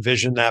us to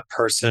envision that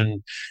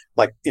person,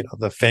 like,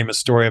 the famous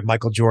story of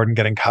Michael Jordan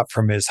getting cut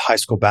from his high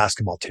school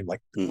basketball team.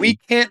 Like, we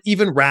can't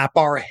even wrap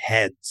our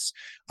heads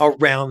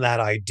around that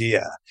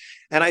idea.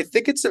 And I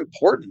think it's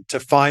important to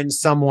find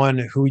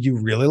someone who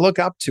you really look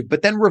up to,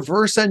 but then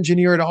reverse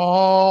engineer it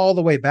all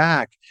the way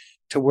back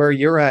to where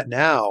you're at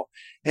now.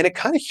 And it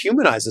kind of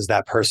humanizes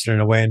that person in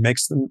a way and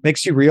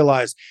makes you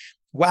realize,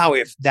 wow,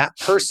 if that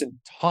person,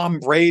 Tom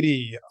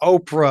Brady,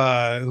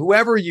 Oprah,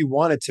 whoever you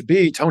want it to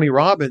be, Tony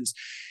Robbins,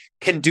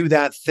 can do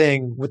that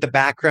thing with the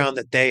background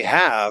that they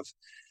have,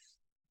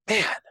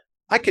 man,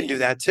 I can do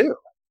that too.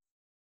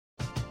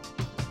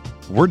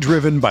 We're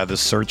driven by the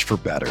search for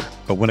better.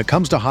 But when it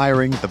comes to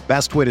hiring, the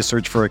best way to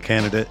search for a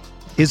candidate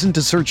isn't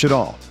to search at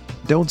all.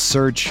 Don't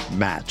search,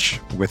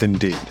 match with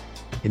Indeed.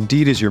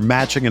 Indeed is your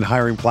matching and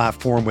hiring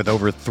platform with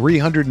over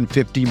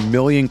 350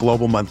 million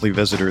global monthly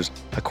visitors,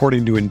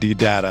 according to Indeed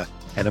data,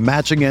 and a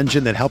matching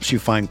engine that helps you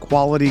find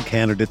quality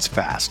candidates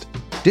fast.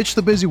 Ditch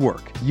the busy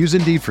work. Use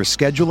Indeed for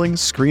scheduling,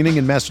 screening,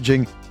 and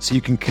messaging so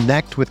you can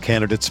connect with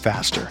candidates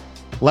faster.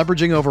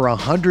 Leveraging over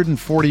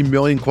 140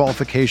 million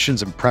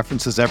qualifications and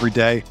preferences every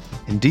day,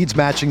 Indeed's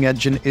matching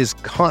engine is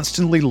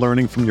constantly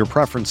learning from your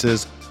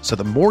preferences, so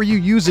the more you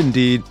use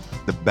Indeed,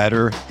 the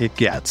better it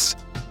gets.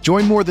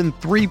 Join more than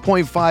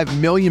 3.5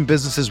 million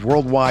businesses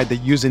worldwide that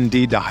use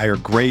Indeed to hire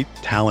great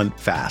talent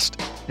fast.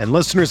 And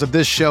listeners of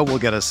this show will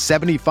get a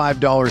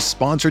 $75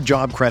 sponsored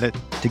job credit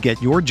to get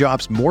your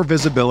jobs more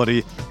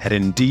visibility at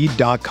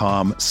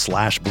Indeed.com/Blue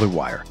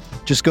Wire.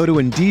 Just go to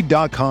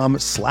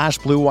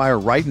Indeed.com/Blue Wire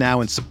right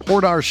now and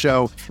support our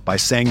show by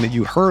saying that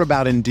you heard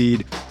about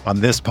Indeed on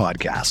this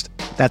podcast.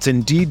 That's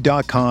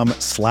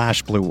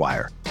Indeed.com/Blue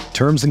Wire.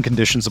 Terms and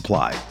conditions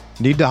apply.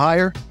 Need to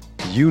hire?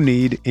 You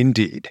need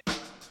Indeed.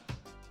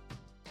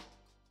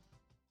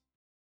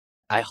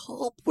 I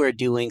hope we're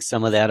doing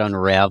some of that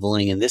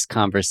unraveling in this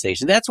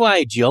conversation. That's why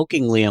I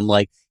jokingly am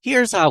like,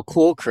 here's how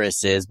cool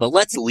Chris is, but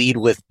let's lead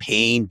with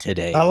pain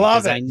today. I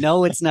love because it. I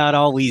know it's not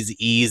always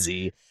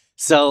easy.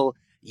 So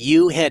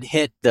you had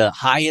hit the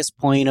highest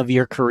point of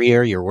your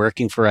career. You're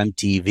working for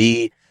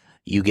MTV.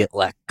 You get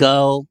let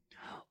go.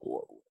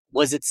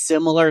 Was it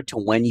similar to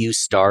when you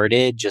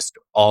started, just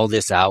all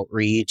this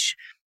outreach?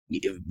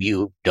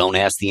 You don't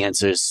ask the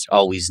answers,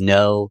 always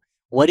no.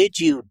 What did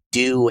you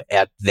do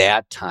at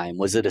that time?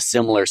 Was it a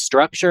similar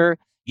structure?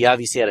 You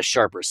obviously had a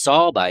sharper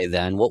saw by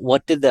then.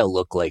 What did that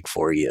look like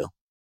for you?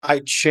 I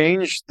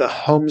changed the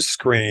home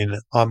screen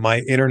on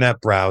my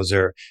internet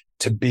browser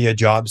to be a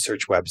job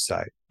search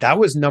website. That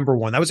was number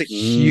one. That was a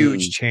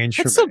huge change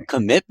for me. That's some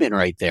commitment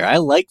right there. I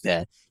like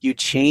that. You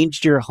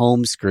changed your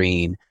home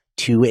screen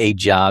to a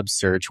job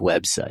search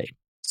website.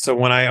 So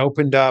when I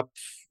opened up,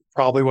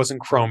 probably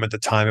wasn't Chrome at the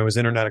time, it was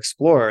Internet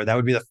Explorer, that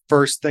would be the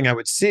first thing I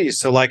would see.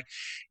 So like,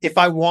 if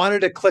I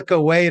wanted to click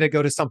away to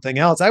go to something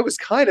else, I was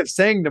kind of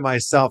saying to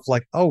myself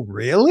like, oh,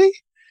 really?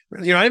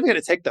 You know, I'm going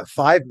to take the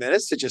 5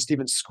 minutes to just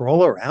even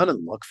scroll around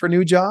and look for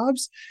new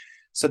jobs.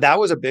 So that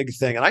was a big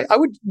thing. And I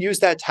would use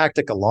that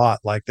tactic a lot.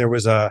 Like there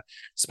was a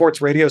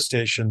sports radio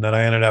station that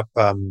I ended up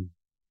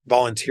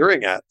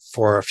volunteering at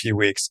for a few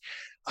weeks.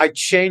 I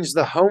changed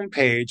the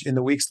homepage in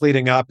the weeks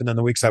leading up, and then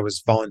the weeks I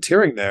was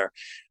volunteering there,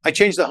 I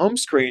changed the home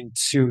screen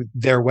to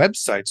their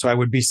website. So I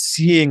would be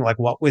seeing like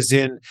what was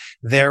in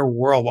their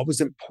world, what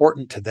was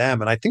important to them.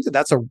 And I think that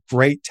that's a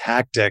great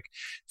tactic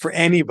for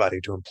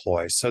anybody to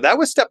employ. So that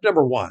was step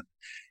number one.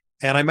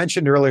 And I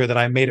mentioned earlier that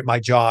I made it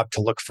my job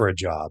to look for a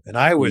job. And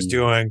I was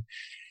doing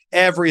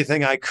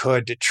everything I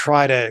could to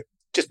try to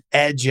just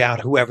edge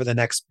out whoever the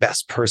next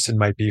best person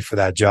might be for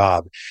that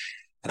job.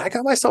 And I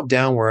got myself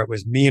down where it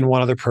was me and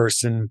one other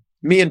person,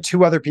 me and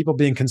two other people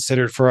being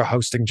considered for a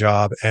hosting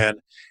job. And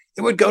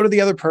it would go to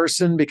the other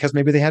person because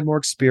maybe they had more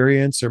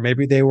experience or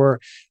maybe they were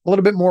a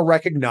little bit more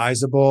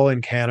recognizable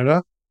in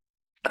Canada.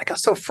 And I got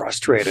so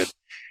frustrated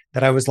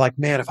that I was like,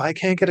 man, if I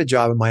can't get a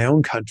job in my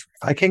own country,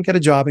 if I can't get a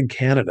job in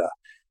Canada,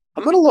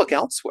 I'm going to look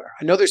elsewhere.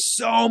 I know there's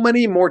so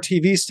many more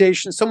TV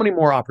stations, so many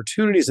more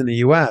opportunities in the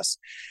US.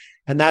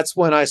 And that's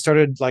when I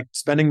started like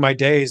spending my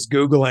days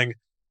Googling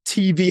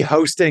TV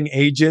hosting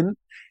agent.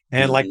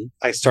 And like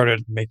I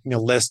started making a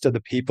list of the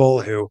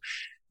people who,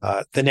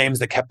 the names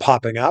that kept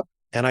popping up.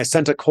 And I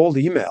sent a cold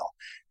email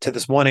to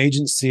this one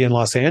agency in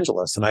Los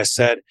Angeles. And I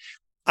said,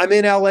 I'm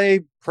in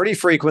LA pretty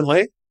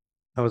frequently.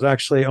 I was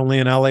actually only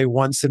in LA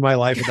once in my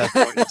life at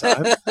that point in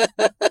time.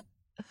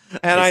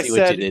 And I see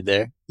said, what you did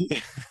there.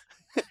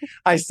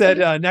 I said,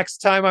 next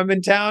time I'm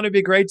in town, it'd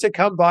be great to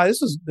come by. This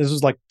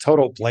was like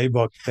total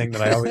playbook thing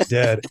that I always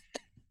did.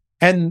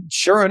 And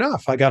sure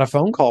enough, I got a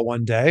phone call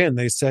one day and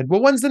they said,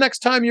 well, when's the next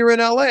time you're in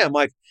LA? I'm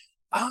like,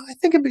 oh, I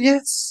think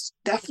it's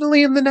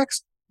definitely in the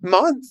next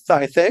month,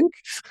 I think.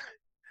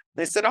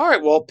 They said, all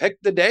right, well, pick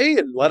the day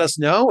and let us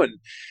know. And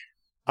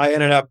I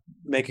ended up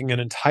making an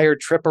entire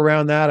trip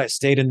around that. I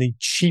stayed in the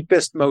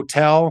cheapest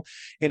motel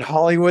in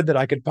Hollywood that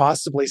I could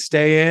possibly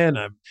stay in.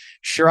 I'm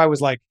sure I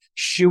was like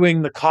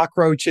shooing the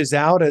cockroaches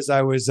out as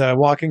I was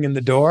walking in the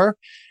door,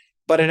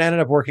 but it ended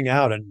up working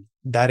out. And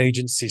that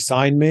agency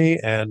signed me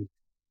and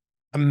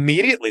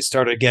immediately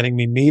started getting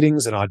me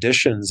meetings and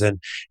auditions. And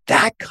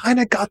that kind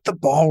of got the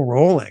ball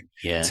rolling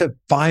to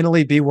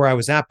finally be where I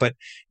was at. But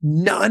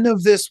none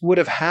of this would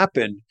have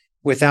happened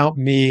without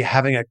me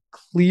having a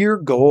clear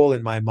goal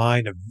in my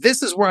mind of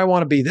this is where I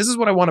want to be. This is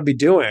what I want to be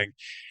doing.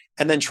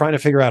 And then trying to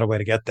figure out a way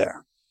to get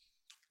there.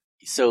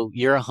 So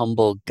you're a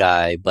humble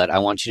guy, but I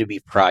want you to be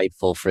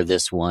prideful for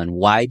this one.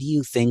 Why do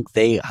you think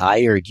they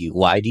hired you?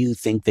 Why do you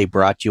think they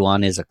brought you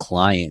on as a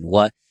client?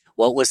 What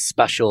was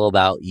special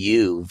about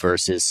you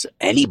versus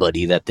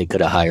anybody that they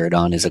could have hired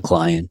on as a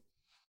client?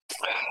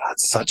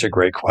 That's such a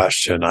great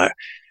question.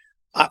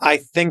 I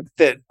think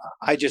that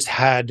I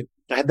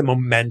had the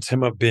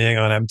momentum of being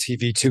on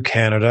MTV2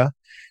 Canada.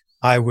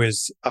 I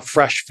was a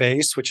fresh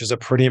face, which is a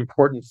pretty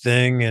important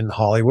thing in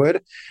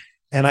Hollywood.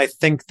 And I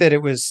think that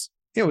it was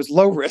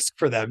low risk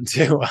for them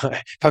too.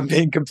 If I'm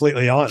being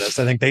completely honest,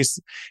 I think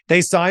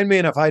they signed me,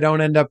 and if I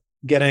don't end up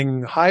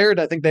getting hired,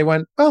 I think they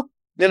went, well,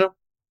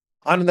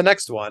 on to the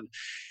next one.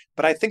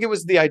 But I think it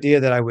was the idea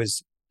that I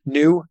was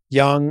new,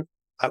 young.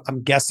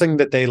 I'm guessing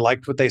that they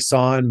liked what they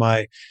saw in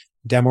my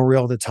demo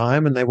reel at the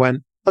time, and they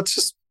went, let's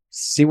just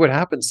see what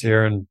happens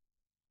here and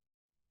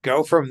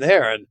go from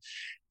there. And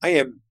I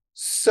am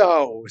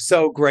so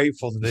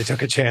grateful that they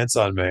took a chance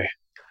on me.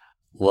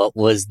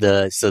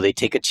 So they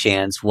take a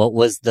chance. What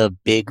was the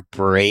big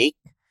break,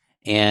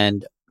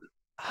 and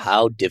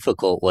how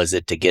difficult was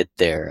it to get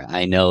there?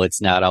 I know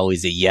it's not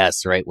always a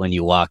yes right when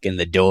you walk in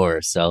the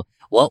door. So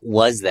what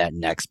was that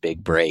next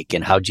big break,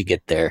 and how'd you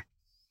get there?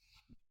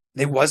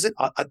 It wasn't,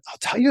 I'll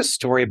tell you a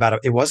story about it.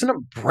 It wasn't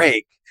a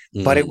break,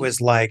 but it was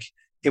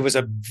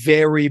a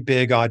very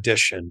big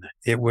audition.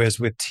 It was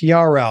with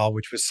TRL,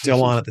 which was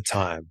still on at the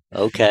time.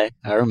 Okay,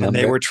 I remember. And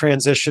they were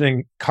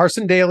transitioning.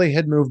 Carson Daly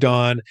had moved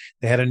on.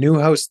 They had a new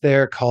host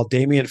there called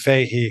Damien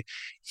Fahey.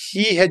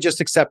 He had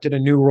just accepted a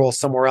new role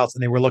somewhere else,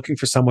 and they were looking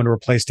for someone to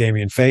replace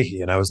Damien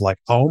Fahey. And I was like,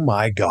 oh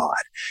my God,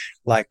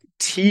 like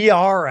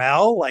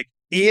TRL, like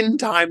in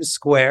Times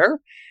Square.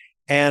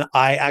 And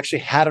I actually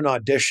had an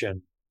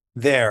audition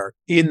there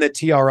in the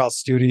TRL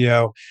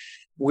studio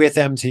with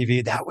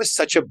MTV. That was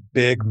such a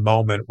big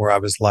moment where I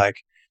was like,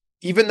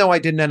 even though I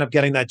didn't end up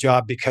getting that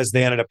job because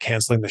they ended up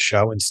canceling the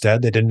show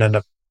instead, they didn't end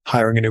up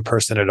hiring a new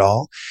person at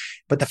all.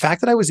 But the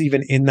fact that I was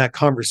even in that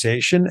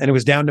conversation and it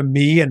was down to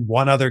me and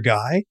one other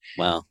guy,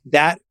 wow,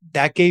 that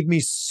gave me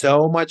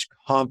so much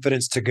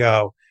confidence to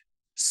go,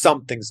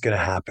 something's going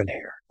to happen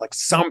here. Like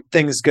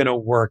something's going to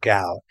work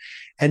out.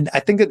 And I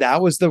think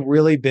that was the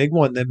really big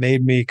one that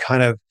made me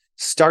kind of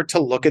start to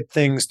look at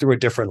things through a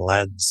different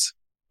lens.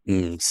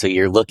 So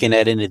you're looking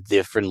at it in a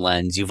different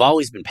lens. You've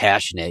always been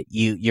passionate.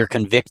 You're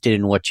convicted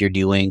in what you're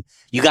doing.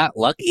 You got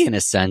lucky in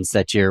a sense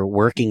that you're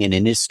working in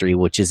industry,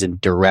 which is in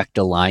direct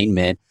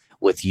alignment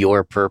with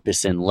your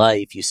purpose in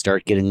life. You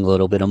start getting a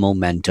little bit of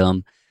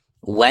momentum.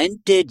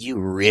 When did you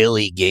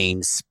really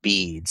gain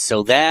speed?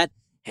 So that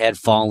had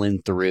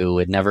fallen through.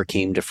 It never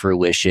came to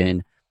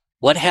fruition.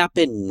 What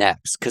happened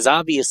next? Because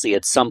obviously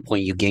at some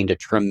point you gained a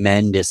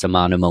tremendous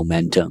amount of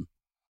momentum.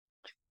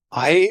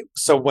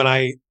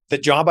 The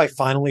job I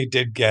finally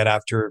did get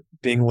after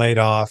being laid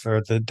off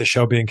or the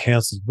show being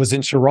canceled was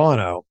in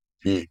Toronto.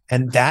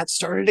 And that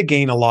started to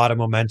gain a lot of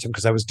momentum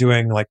because I was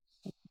doing like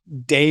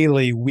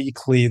daily,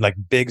 weekly, like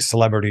big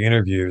celebrity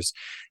interviews.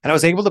 And I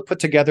was able to put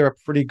together a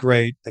pretty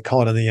great, they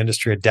call it in the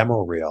industry, a demo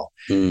reel.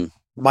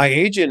 My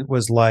agent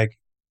was like,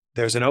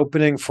 there's an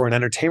opening for an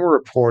entertainment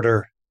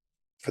reporter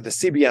for the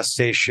CBS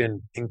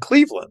station in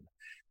Cleveland.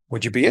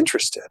 Would you be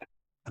interested?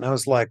 And I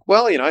was like,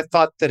 well, I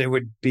thought that it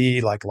would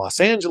be like Los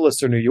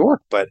Angeles or New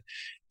York, but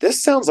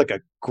this sounds like a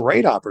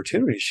great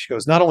opportunity. She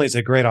goes, not only is it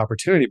a great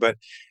opportunity, but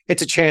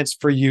it's a chance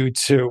for you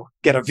to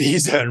get a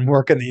visa and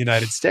work in the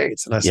United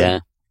States. And I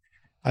said,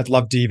 I'd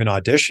love to even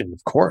audition.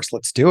 Of course,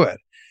 let's do it.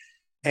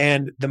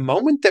 And the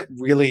moment that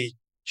really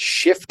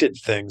shifted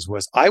things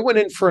was I went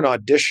in for an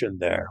audition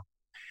there.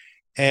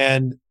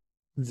 And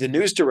the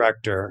news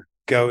director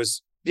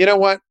goes, you know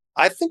what?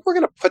 I think we're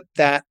going to put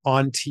that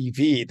on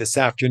TV this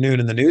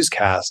afternoon in the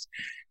newscast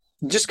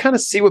and just kind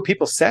of see what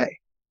people say.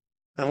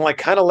 And like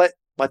kind of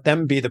let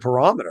them be the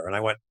barometer. And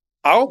I went,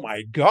 oh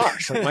my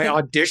gosh, like my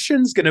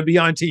audition's going to be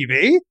on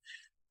TV?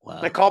 Wow.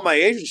 And I called my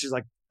agent. She's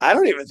like, I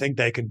don't even think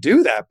they can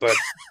do that, but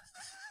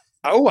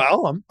oh,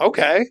 well, I'm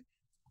okay.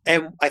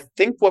 And I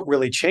think what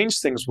really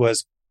changed things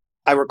was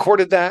I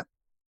recorded that.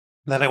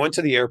 Then I went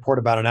to the airport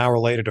about an hour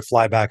later to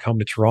fly back home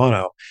to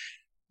Toronto.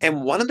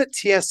 And one of the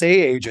TSA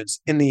agents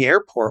in the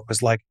airport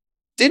was like,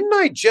 didn't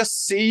I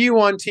just see you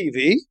on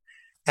TV?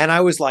 And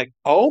I was like,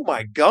 oh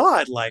my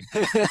God, like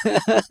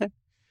that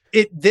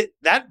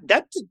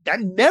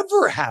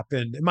never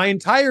happened in my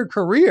entire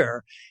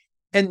career.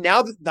 And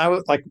now that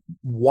was like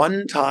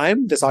one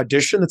time, this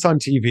audition that's on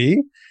TV,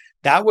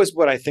 that was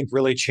what I think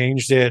really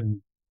changed it.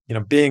 And,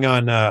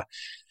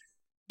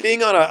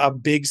 being on a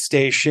big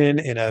station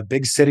in a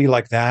big city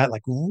like that,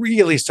 like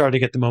really started to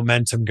get the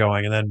momentum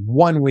going. And then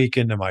 1 week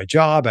into my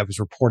job, I was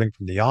reporting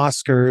from the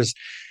Oscars,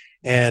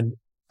 and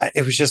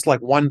it was just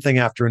like one thing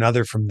after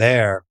another from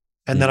there.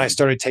 And then I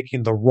started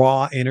taking the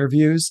raw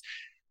interviews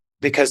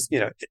because,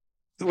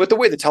 with the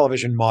way the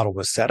television model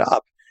was set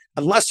up,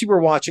 unless you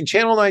were watching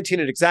Channel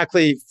 19 at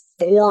exactly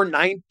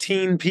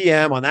 4:19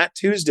 p.m. on that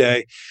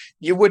Tuesday,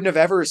 you wouldn't have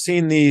ever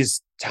seen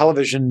these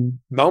television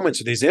moments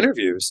or these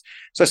interviews.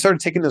 So I started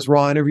taking those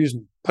raw interviews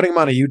and putting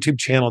them on a YouTube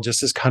channel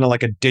just as kind of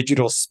like a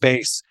digital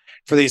space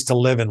for these to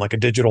live in, like a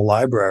digital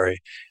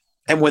library.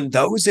 And when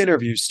those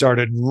interviews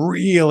started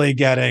really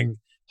getting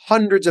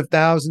hundreds of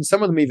thousands,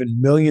 some of them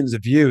even millions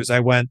of views,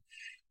 I went,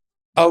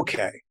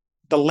 okay,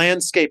 the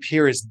landscape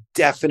here is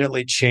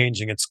definitely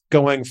changing. It's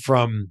going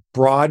from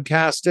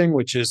broadcasting,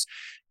 which is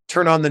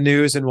turn on the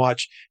news and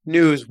watch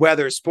news,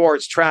 weather,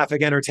 sports,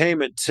 traffic,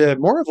 entertainment, to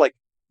more of like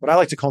what I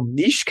like to call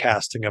niche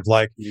casting of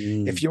like,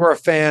 if you're a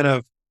fan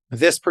of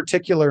this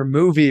particular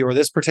movie or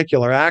this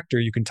particular actor,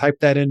 you can type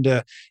that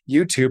into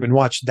YouTube and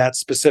watch that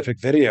specific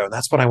video. And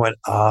that's when I went,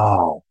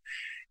 oh,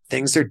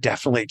 things are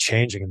definitely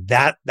changing. And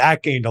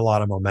that gained a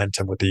lot of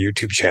momentum with the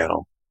YouTube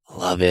channel.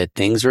 Love it.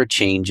 Things were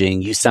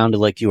changing. You sounded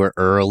like you were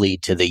early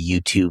to the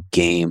YouTube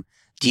game.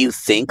 Do you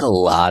think a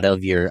lot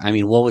of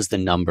what was the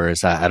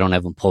numbers? I don't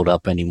have them pulled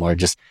up anymore.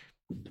 Just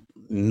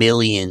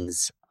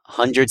millions,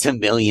 hundreds of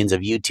millions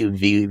of YouTube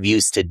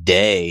views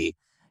today.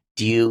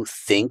 Do you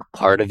think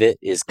part of it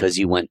is because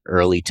you went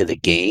early to the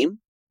game?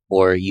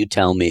 Or you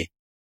tell me?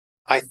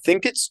 I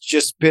think it's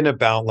just been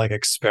about like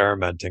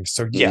experimenting.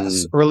 So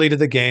yes, early to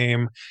the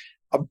game.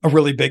 A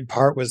really big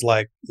part was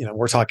like,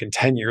 we're talking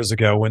 10 years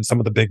ago when some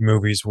of the big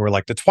movies were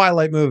like the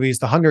Twilight movies,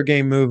 the Hunger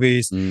Game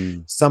movies,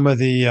 some of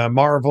the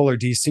Marvel or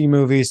DC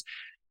movies.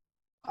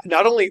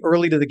 Not only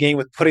early to the game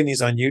with putting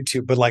these on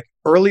YouTube, but like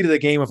early to the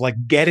game of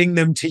like getting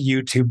them to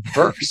YouTube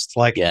first.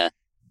 Like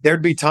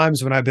there'd be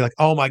times when I'd be like,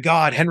 oh my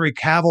God, Henry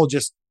Cavill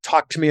just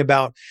talked to me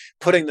about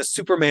putting the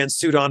Superman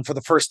suit on for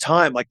the first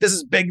time. Like, this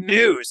is big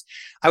news.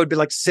 I would be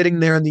like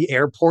sitting there in the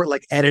airport,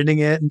 like editing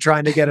it and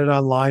trying to get it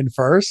online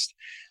first.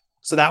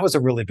 So that was a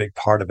really big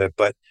part of it,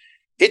 but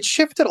it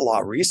shifted a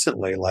lot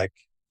recently. Like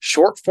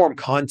short form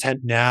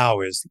content now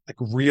is like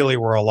really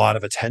where a lot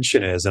of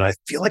attention is. And I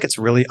feel like it's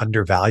really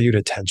undervalued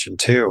attention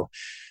too.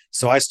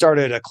 So I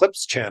started a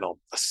Clips channel,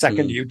 a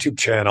second YouTube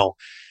channel.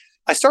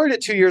 I started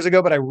it 2 years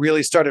ago, but I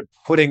really started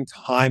putting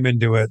time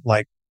into it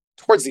like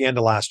towards the end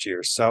of last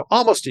year. So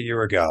almost a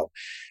year ago.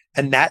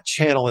 And that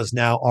channel is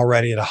now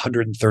already at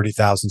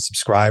 130,000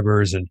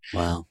 subscribers. And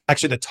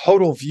actually the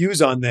total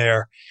views on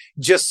there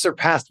just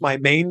surpassed my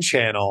main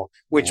channel,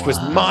 which was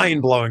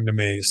mind blowing to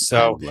me.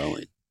 So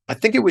I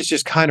think it was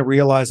just kind of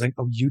realizing,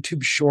 oh,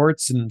 YouTube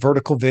shorts and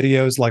vertical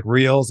videos like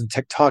Reels and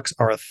TikToks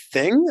are a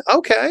thing.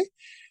 Okay.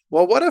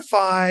 Well, what if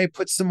I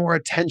put some more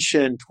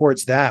attention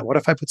towards that? What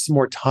if I put some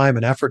more time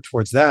and effort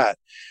towards that?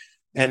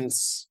 And,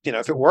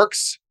 if it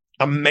works,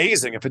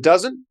 amazing. If it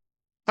doesn't,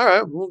 all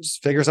right, we'll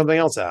just figure something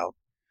else out.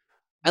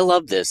 I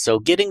love this. So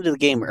getting to the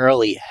game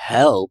early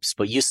helps,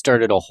 but you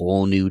started a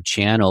whole new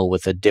channel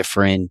with a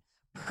different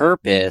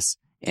purpose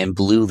and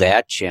blew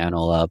that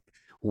channel up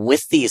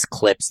with these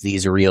clips,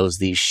 these reels,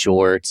 these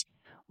shorts.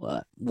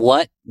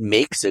 What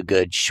makes a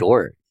good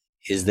short?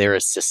 Is there a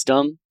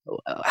system?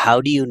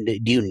 How do you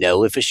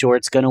know if a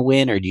short's going to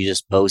win, or do you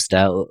just post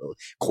out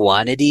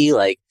quantity?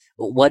 Like,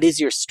 what is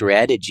your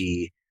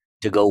strategy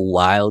to go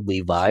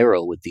wildly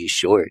viral with these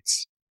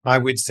shorts? I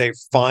would say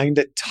find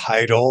a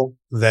title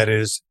that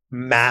is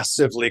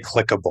massively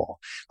clickable.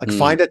 Like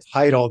find a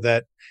title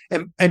that,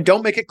 and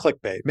don't make it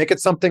clickbait. Make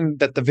it something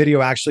that the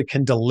video actually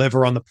can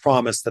deliver on the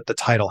promise that the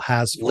title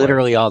has.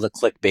 Literally all the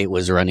clickbait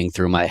was running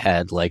through my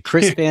head. Like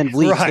Chris Van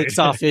Vliet takes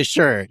off his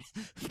shirt,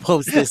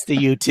 post this to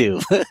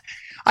YouTube.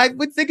 I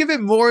would think of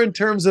it more in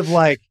terms of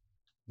like,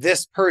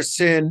 this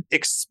person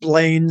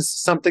explains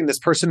something, this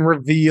person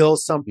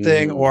reveals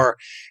something, or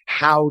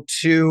how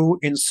to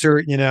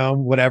insert,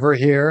 whatever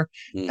here.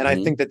 And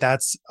I think that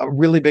that's a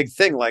really big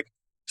thing. Like,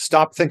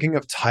 stop thinking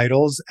of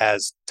titles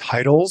as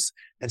titles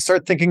and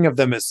start thinking of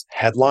them as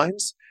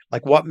headlines.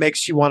 Like, what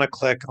makes you want to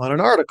click on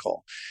an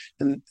article,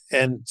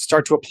 and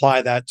start to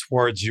apply that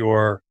towards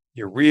your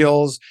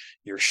reels,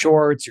 your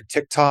shorts, your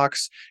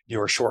TikToks,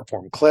 your short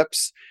form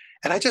clips.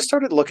 And I just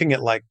started looking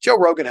at like Joe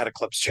Rogan had a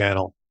clips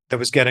channel that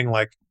was getting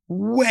like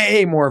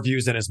way more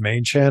views than his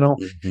main channel.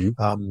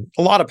 A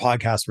lot of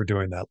podcasts were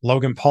doing that.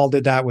 Logan Paul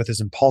did that with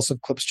his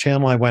Impulsive Clips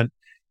channel. I went,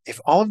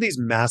 if all of these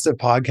massive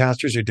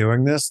podcasters are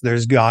doing this,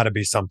 there's got to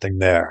be something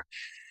there.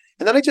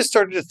 And then I just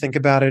started to think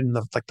about it, and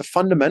the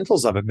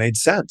fundamentals of it made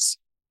sense.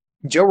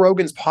 Joe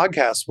Rogan's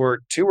podcasts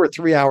were 2 or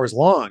 3 hours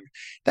long.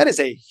 That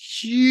is a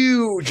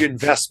huge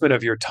investment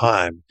of your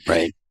time,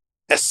 right?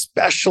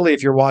 Especially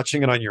if you're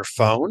watching it on your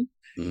phone.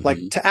 Like,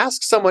 to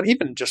ask someone,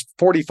 even just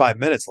 45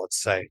 minutes,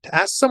 let's say, to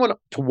ask someone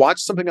to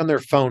watch something on their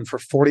phone for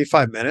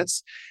 45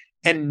 minutes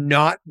and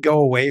not go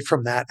away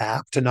from that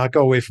app, to not go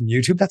away from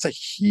YouTube, that's a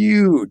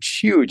huge,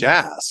 huge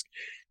ask.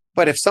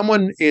 But if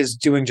someone is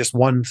doing just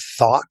one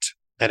thought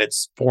and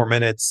it's 4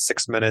 minutes,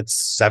 6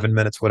 minutes, 7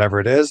 minutes,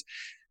 whatever it is,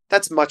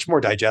 that's much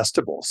more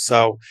digestible.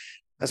 So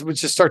as we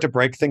just start to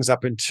break things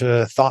up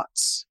into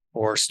thoughts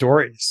or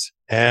stories,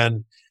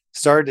 and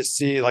started to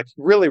see like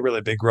really,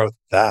 really big growth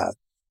with that.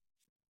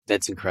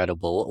 That's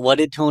incredible. What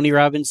did Tony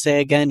Robbins say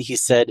again? He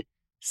said,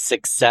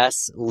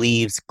 success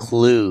leaves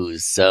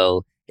clues.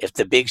 So if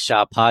the big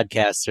shot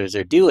podcasters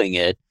are doing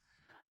it,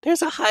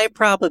 there's a high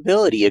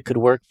probability it could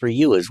work for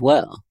you as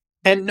well.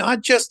 And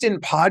not just in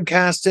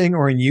podcasting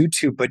or in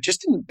YouTube, but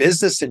just in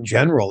business in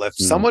general. If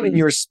someone in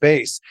your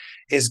space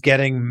is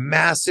getting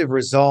massive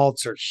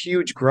results or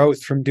huge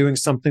growth from doing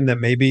something that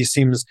maybe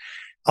seems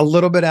a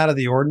little bit out of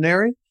the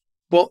ordinary,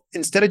 well,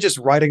 instead of just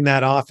writing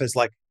that off as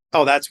like,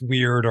 oh, that's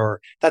weird,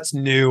 or that's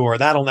new, or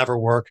that'll never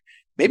work,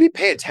 maybe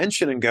pay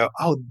attention and go,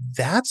 oh,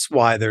 that's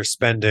why they're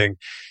spending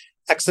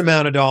X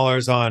amount of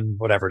dollars on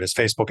whatever it is,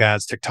 Facebook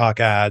ads, TikTok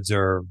ads,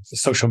 or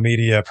social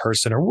media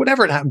person, or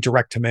whatever it happened,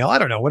 direct to mail. I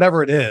don't know,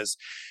 whatever it is.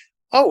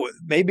 oh,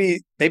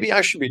 maybe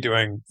I should be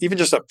doing even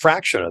just a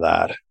fraction of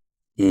that.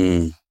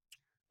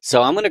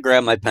 So I'm going to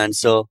grab my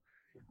pencil.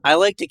 I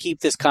like to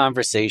keep this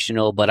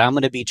conversational, but I'm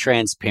going to be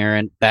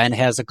transparent. Ben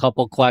has a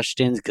couple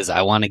questions because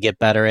I want to get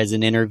better as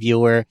an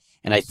interviewer,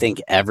 and I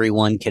think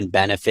everyone can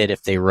benefit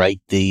if they write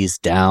these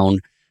down.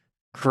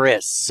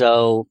 Chris,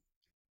 so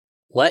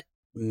what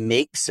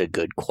makes a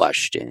good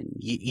question?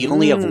 You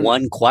only have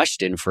one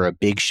question for a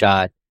big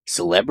shot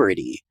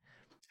celebrity.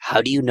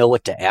 How do you know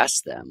what to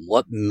ask them?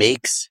 What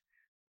makes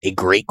a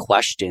great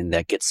question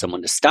that gets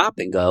someone to stop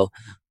and go,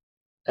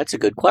 that's a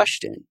good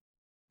question,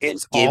 and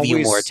give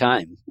you more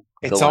time?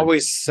 It's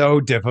always so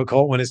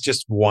difficult when it's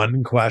just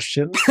one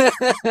question.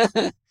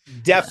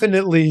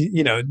 Definitely,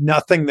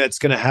 nothing that's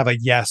going to have a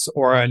yes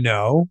or a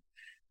no.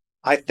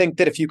 I think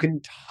that if you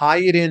can tie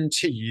it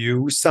into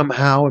you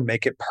somehow and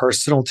make it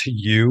personal to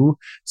you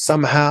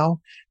somehow,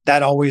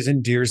 that always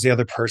endears the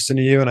other person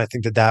to you. And I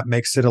think that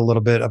makes it a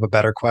little bit of a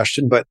better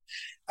question. But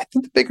I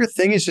think the bigger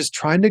thing is just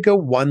trying to go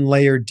one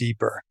layer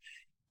deeper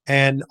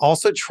and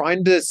also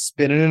trying to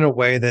spin it in a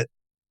way that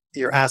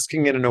you're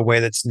asking it in a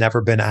way that's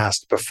never been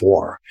asked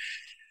before.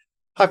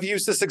 I've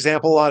used this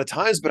example a lot of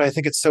times, but I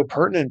think it's so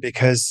pertinent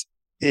because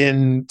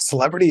in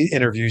celebrity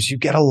interviews, you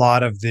get a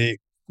lot of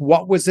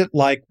what was it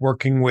like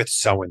working with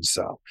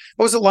so-and-so?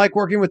 What was it like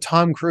working with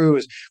Tom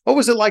Cruise? What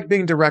was it like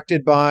being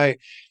directed by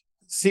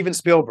Steven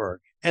Spielberg?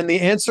 And the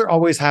answer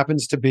always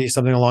happens to be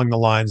something along the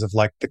lines of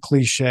like the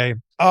cliche,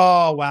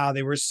 oh, wow,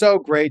 they were so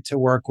great to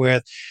work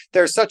with.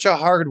 They're such a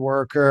hard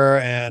worker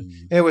and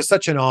it was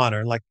such an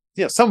honor. Like,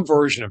 some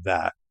version of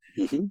that.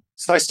 Mm-hmm.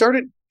 So I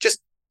started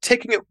just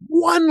taking it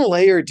one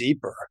layer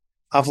deeper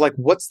of like,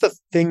 what's the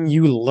thing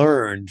you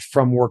learned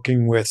from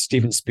working with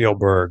Steven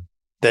Spielberg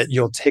that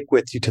you'll take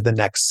with you to the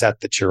next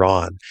set that you're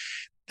on?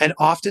 And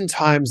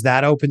oftentimes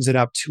that opens it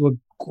up to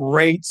a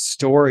great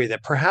story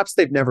that perhaps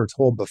they've never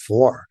told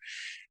before.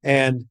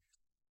 And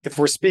if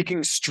we're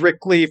speaking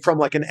strictly from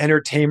like an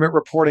entertainment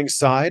reporting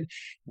side,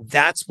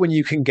 that's when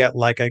you can get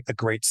like a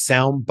great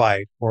sound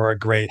bite or a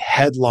great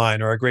headline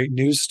or a great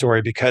news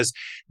story because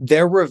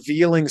they're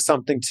revealing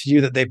something to you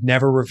that they've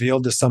never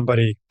revealed to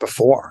somebody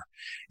before.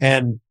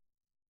 And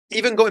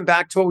even going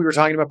back to what we were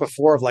talking about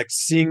before of like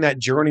seeing that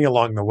journey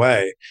along the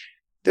way,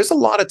 there's a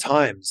lot of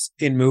times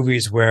in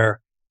movies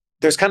where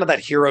there's kind of that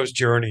hero's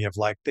journey of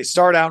like they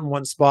start out in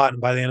one spot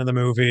and by the end of the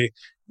movie,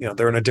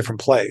 they're in a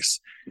different place.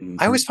 Mm-hmm.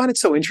 I always find it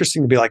so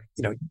interesting to be like,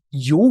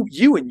 you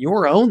in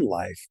your own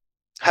life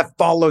have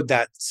followed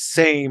that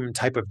same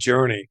type of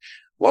journey.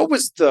 What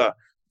was the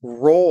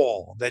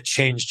role that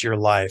changed your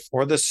life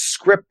or the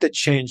script that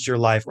changed your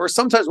life? Or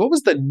sometimes what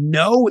was the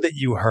no that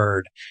you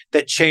heard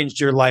that changed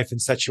your life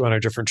and set you on a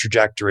different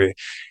trajectory?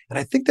 And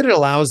I think that it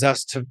allows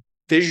us to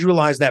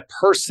visualize that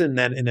person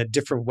then in a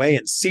different way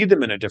and see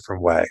them in a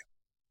different way.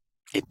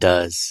 It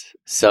does.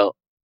 So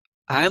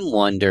I'm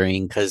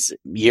wondering, because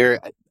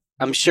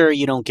I'm sure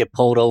you don't get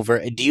pulled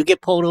over. Do you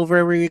get pulled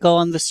over where you go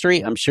on the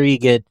street? I'm sure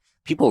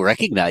people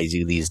recognize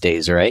you these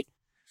days, right?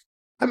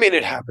 I mean,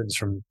 it happens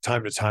from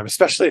time to time,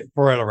 especially if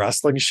we're at a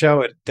wrestling show.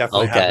 It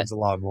definitely happens a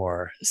lot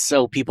more.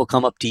 So people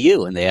come up to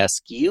you and they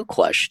ask you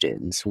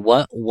questions.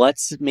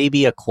 What's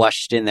maybe a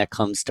question that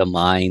comes to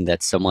mind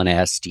that someone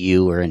asked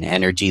you or an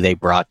energy they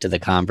brought to the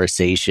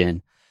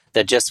conversation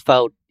that just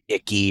felt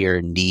icky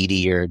or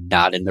needy or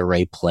not in the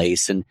right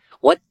place? And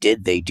what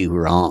did they do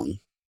wrong?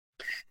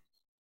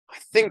 I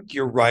think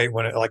you're right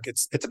when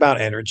it's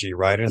about energy,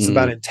 right? And it's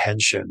about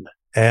intention.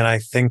 And I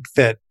think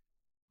that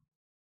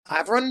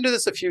I've run into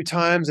this a few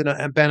times,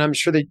 and Ben, I'm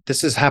sure that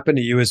this has happened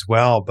to you as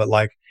well. But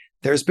like,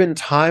 there's been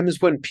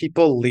times when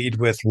people lead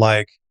with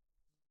like,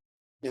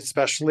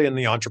 especially in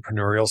the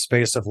entrepreneurial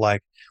space of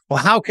like, well,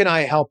 how can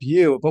I help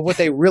you? But what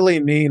they really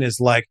mean is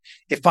like,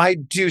 if I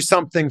do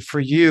something for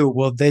you,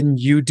 well, then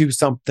you do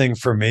something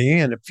for me.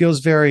 And it feels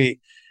very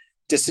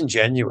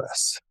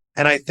disingenuous.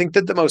 And I think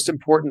that the most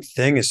important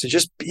thing is to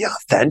just be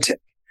authentic.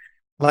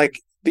 Like,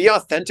 be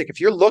authentic. If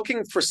you're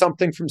looking for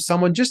something from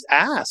someone, just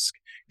ask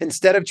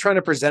instead of trying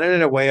to present it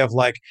in a way of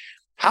like,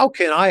 how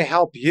can I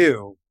help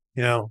you?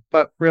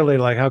 But really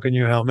like, how can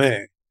you help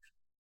me?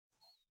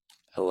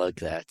 I like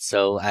that.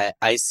 So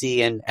I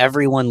see in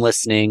everyone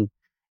listening,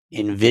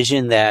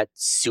 envision that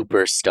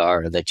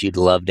superstar that you'd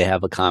love to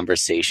have a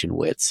conversation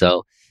with.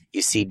 So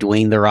you see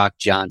Dwayne "The Rock"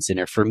 Johnson,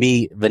 or for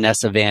me,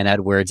 Vanessa Van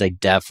Edwards. I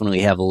definitely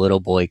have a little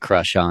boy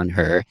crush on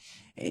her.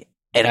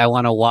 And I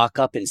want to walk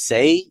up and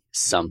say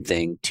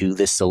something to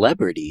this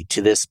celebrity,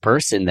 to this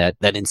person that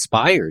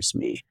inspires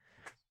me.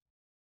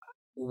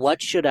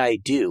 What should I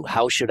do?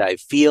 How should I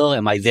feel?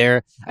 Am I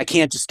there? I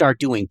can't just start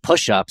doing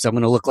push-ups. I'm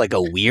going to look like a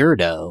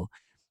weirdo.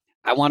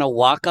 I want to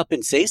walk up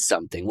and say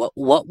something.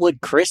 What would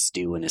Chris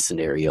do in a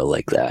scenario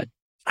like that?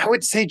 I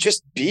would say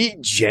just be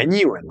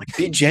genuine. Like,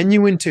 be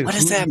genuine to what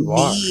does that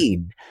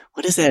mean?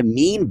 What does that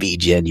mean, be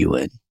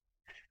genuine?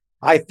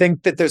 I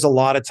think that there's a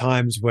lot of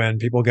times when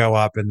people go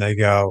up and they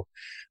go,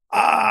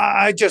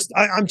 I'm just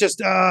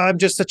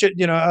such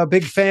a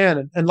big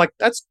fan. And like,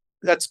 that's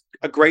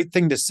a great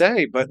thing to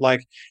say. But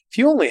like, if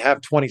you only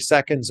have 20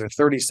 seconds or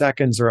 30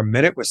 seconds or a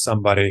minute with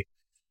somebody,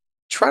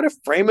 try to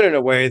frame it in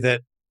a way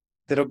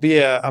that'll be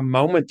a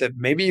moment that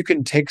maybe you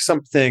can take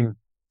something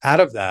out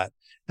of that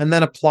and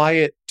then apply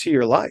it to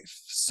your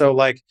life. So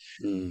like,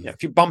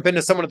 if you bump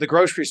into someone at the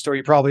grocery store,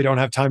 you probably don't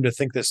have time to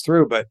think this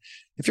through. But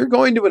if you're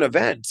going to an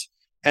event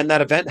and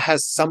that event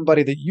has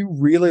somebody that you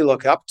really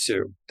look up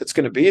to that's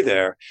going to be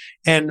there,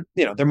 and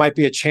there might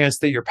be a chance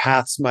that your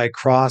paths might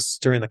cross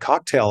during the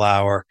cocktail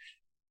hour,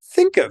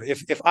 think of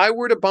if I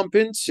were to bump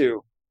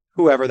into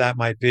whoever that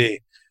might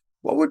be,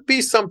 what would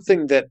be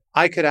something that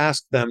I could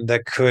ask them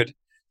that could,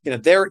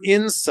 their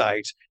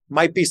insight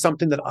might be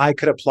something that I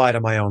could apply to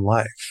my own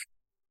life.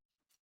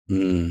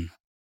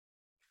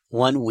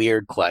 One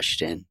weird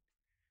question,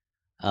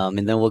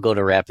 and then we'll go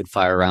to rapid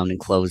fire round and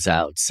close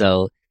out.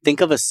 So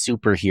think of a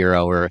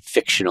superhero or a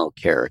fictional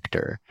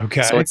character.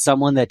 Okay. So it's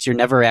someone that you're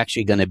never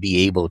actually going to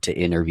be able to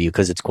interview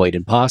because it's quite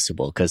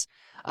impossible. Because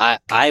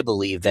I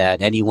believe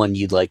that anyone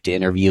you'd like to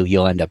interview,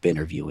 you'll end up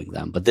interviewing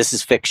them. But this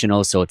is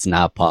fictional, so it's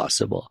not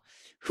possible.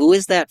 Who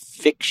is that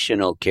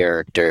fictional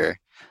character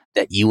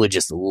that you would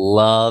just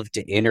love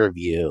to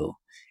interview?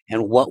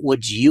 And what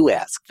would you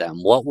ask them?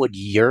 What would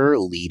your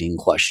leading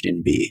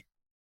question be?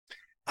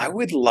 I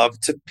would love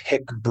to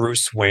pick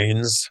Bruce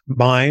Wayne's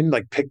mind,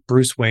 like pick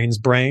Bruce Wayne's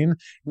brain,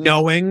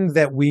 knowing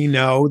that we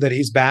know that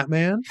he's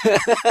Batman.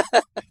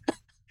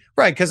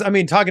 Right. Because,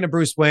 talking to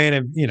Bruce Wayne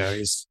and,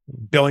 he's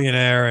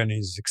billionaire and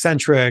he's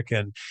eccentric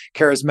and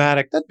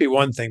charismatic, that'd be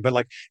one thing. But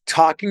like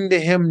talking to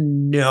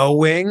him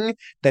knowing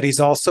that he's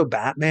also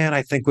Batman,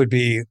 I think would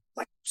be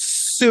like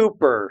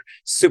super,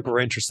 super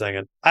interesting.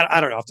 And I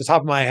don't know, off the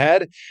top of my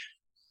head,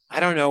 I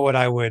don't know what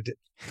I would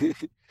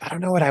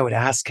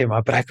ask him,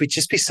 but I would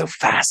just be so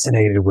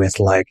fascinated with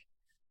like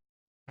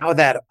how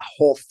that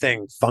whole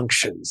thing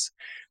functions,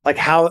 like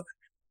how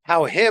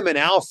him and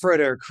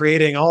Alfred are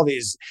creating all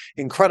these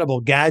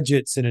incredible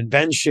gadgets and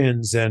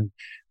inventions. And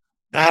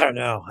I don't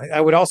know. I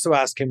would also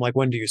ask him, like,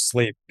 when do you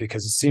sleep?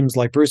 Because it seems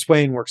like Bruce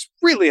Wayne works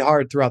really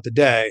hard throughout the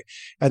day,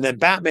 and then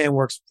Batman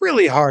works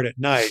really hard at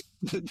night.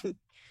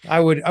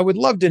 I would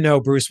love to know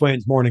Bruce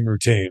Wayne's morning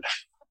routine.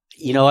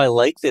 I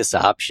like this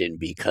option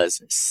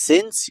because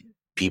since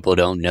people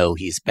don't know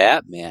he's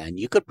Batman,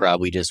 you could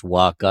probably just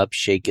walk up,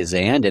 shake his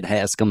hand, and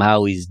ask him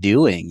how he's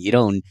doing.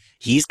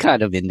 He's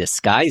kind of in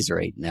disguise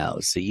right now,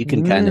 so you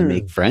can kind of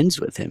make friends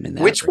with him in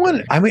that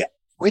regard.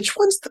 Which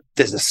one's the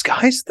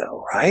disguise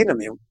though, right?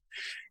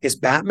 Is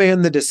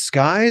Batman the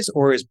disguise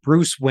or is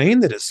Bruce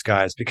Wayne the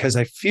disguise? Because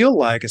I feel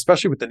like,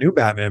 especially with the new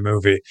Batman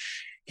movie,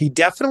 he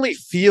definitely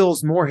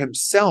feels more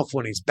himself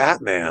when he's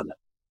Batman.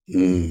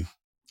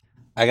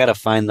 I got to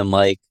find the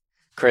mic.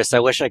 Chris, I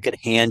wish I could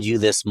hand you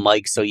this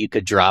mic so you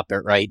could drop it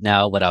right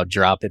now, but I'll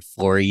drop it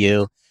for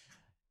you.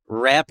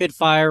 Rapid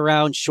fire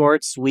round,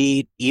 short,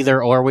 sweet,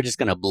 either or. We're just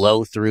going to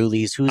blow through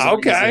these. Whose line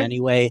is it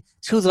anyway?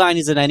 Whose line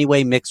is it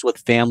anyway? Mixed with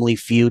Family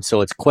Feud,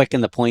 so it's quick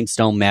and the points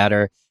don't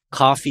matter.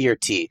 Coffee or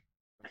tea?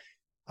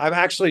 I'm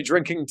actually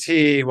drinking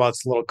tea. Well,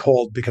 it's a little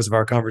cold because of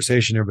our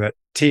conversation here, but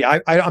tea.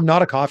 I'm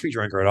not a coffee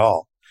drinker at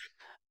all.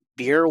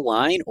 Beer,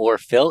 wine, or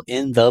fill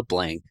in the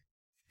blank?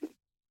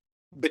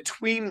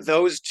 Between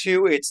those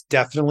two, it's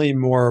definitely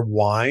more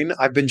wine.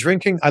 I've been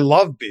drinking. I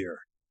love beer,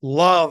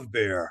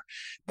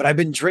 but I've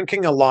been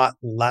drinking a lot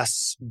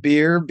less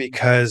beer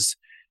because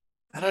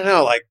I don't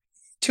know, like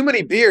too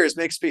many beers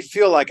makes me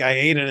feel like I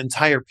ate an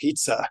entire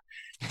pizza.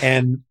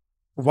 And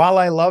while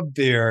I love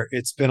beer,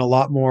 it's been a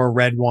lot more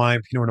red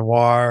wine, Pinot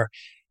Noir,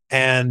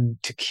 and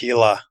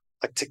tequila.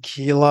 Like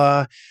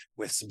tequila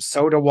with some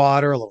soda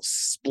water, a little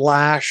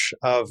splash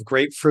of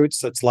grapefruit.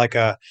 So it's like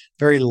a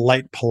very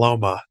light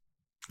Paloma.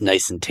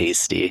 Nice and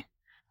tasty.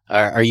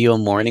 Are you a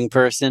morning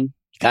person?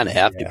 You kind of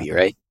have to be,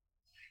 right?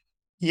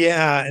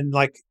 Yeah. And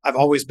like, I've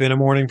always been a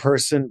morning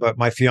person, but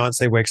my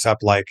fiance wakes up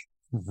like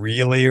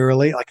really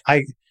early. Like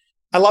I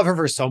love her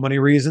for so many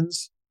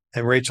reasons,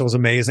 and Rachel's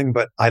amazing,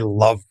 but I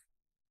love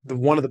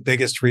one of the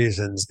biggest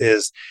reasons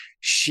is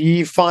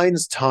she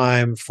finds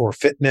time for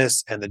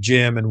fitness and the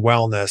gym and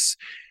wellness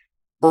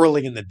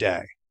early in the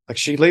day. Like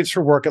she leaves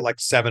for work at like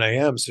 7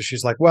 a.m. So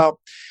she's like,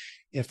 well,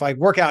 if I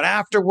work out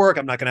after work,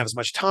 I'm not going to have as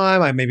much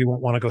time. I maybe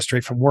won't want to go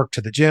straight from work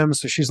to the gym.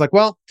 So she's like,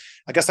 well,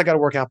 I guess I got to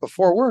work out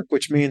before work,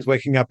 which means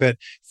waking up at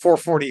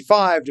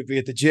 4:45 to be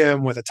at the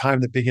gym with a time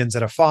that begins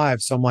at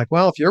 5. So I'm like,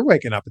 well, if you're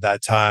waking up at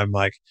that time,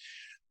 like,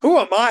 who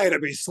am I to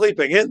be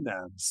sleeping in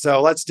then?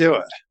 So let's do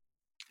it.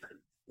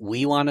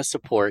 We want to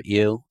support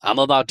you. I'm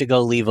about to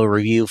go leave a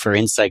review for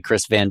Insight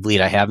Chris Van Vliet.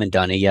 I haven't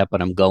done it yet,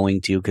 but I'm going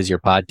to because your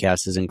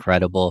podcast is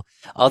incredible.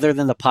 Other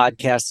than the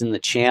podcast and the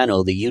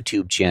channel, the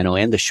YouTube channel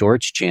and the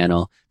Shorts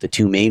channel, the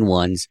two main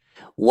ones,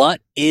 what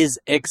is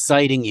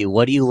exciting you?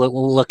 What are you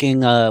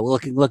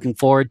looking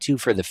forward to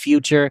for the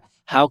future?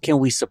 How can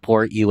we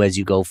support you as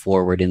you go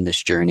forward in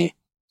this journey?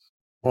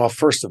 Well,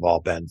 first of all,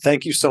 Ben,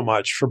 thank you so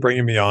much for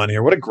bringing me on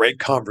here. What a great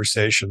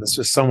conversation. This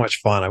was so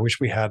much fun. I wish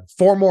we had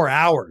 4 more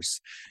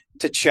hours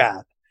to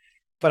chat.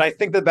 But I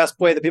think the best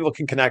way that people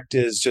can connect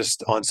is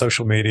just on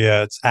social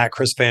media. It's at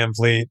Chris Van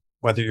Vliet,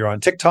 whether you're on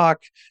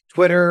TikTok,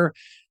 Twitter,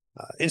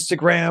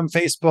 Instagram,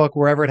 Facebook,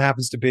 wherever it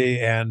happens to be.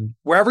 And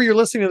wherever you're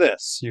listening to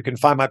this, you can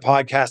find my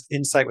podcast,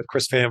 Insight with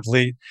Chris Van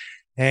Vliet,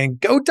 and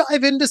go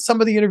dive into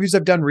some of the interviews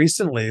I've done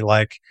recently.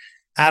 Like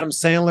Adam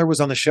Sandler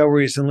was on the show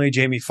recently,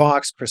 Jamie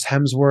Foxx, Chris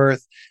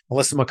Hemsworth,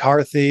 Melissa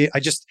McCarthy.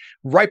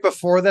 Right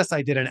before this,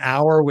 I did an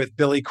hour with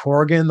Billy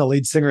Corgan, the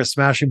lead singer of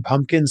Smashing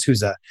Pumpkins,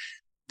 who's a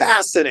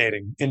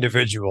fascinating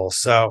individual.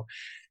 So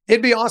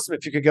it'd be awesome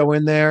if you could go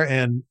in there.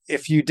 And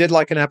if you did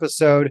like an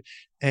episode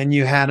and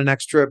you had an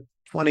extra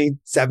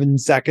 27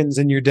 seconds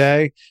in your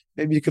day,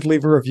 maybe you could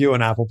leave a review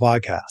on Apple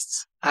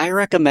Podcasts. I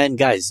recommend,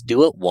 guys,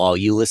 do it while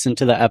you listen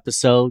to the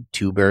episode,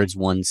 Two Birds,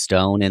 One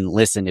Stone. And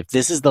listen, if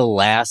this is the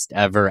last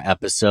ever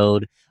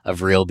episode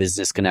of Real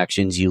Business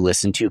Connections you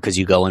listen to because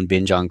you go and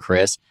binge on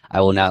Chris,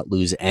 I will not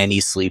lose any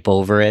sleep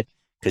over it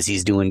because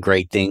he's doing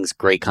great things,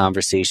 great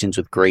conversations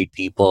with great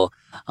people.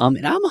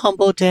 And I'm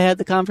humbled to have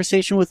the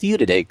conversation with you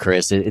today,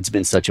 Chris. It's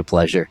been such a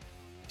pleasure.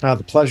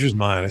 The pleasure's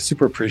mine. I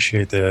super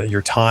appreciate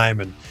your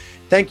time. And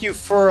thank you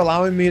for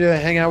allowing me to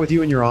hang out with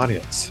you and your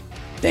audience.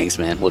 Thanks,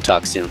 man. We'll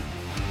talk soon.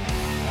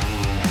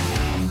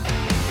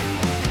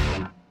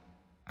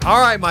 All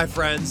right, my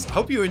friends.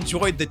 Hope you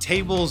enjoyed the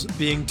tables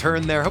being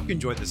turned there. Hope you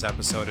enjoyed this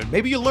episode and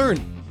maybe you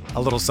learned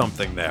a little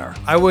something there.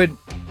 I would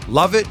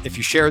love it if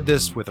you shared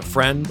this with a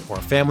friend or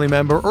a family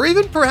member or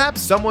even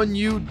perhaps someone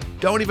you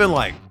don't even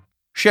like.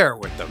 Share it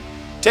with them.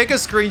 Take a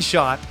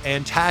screenshot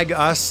and tag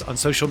us on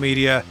social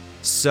media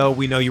so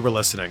we know you were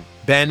listening.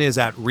 Ben is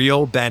at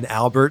Real Ben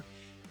Albert.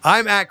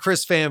 I'm at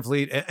Chris Van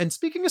Vliet. And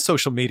speaking of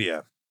social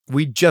media,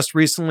 we just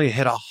recently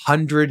hit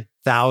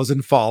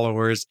 100,000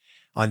 followers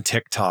on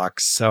TikTok.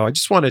 So I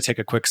just want to take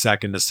a quick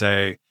second to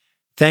say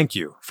thank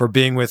you for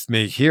being with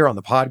me here on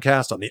the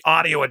podcast, on the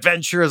audio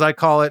adventure, as I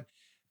call it,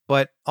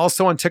 but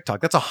also on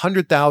TikTok. That's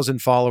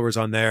 100,000 followers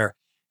on there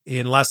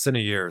in less than a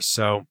year.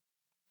 So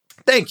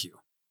thank you.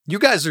 You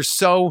guys are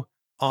so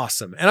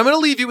awesome. And I'm going to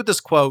leave you with this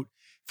quote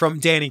from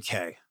Danny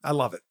Kaye. I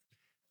love it.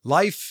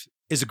 Life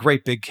is a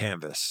great big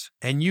canvas,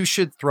 and you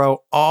should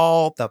throw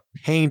all the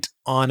paint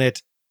on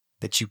it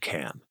that you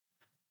can.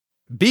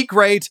 Be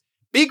great.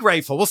 Be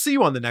grateful. We'll see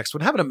you on the next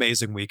one. Have an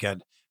amazing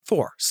weekend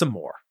for some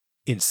more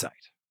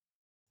Insight.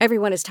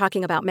 Everyone is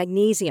talking about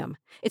magnesium.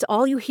 It's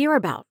all you hear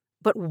about.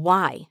 But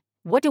why?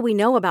 What do we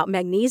know about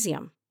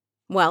magnesium?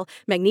 Well,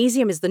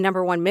 magnesium is the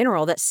number one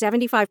mineral that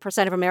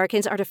 75% of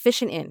Americans are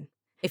deficient in.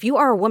 If you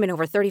are a woman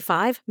over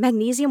 35,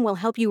 magnesium will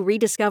help you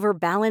rediscover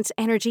balance,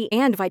 energy,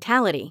 and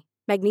vitality.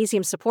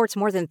 Magnesium supports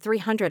more than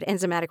 300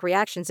 enzymatic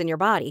reactions in your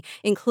body,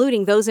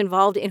 including those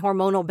involved in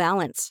hormonal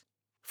balance.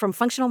 From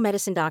functional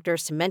medicine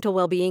doctors to mental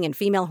well-being and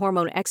female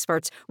hormone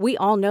experts, we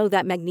all know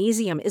that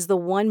magnesium is the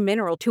one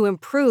mineral to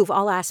improve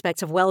all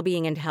aspects of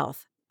well-being and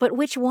health. But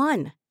which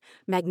one?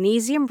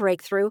 Magnesium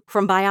Breakthrough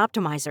from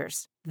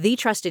Bioptimizers, the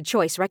trusted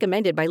choice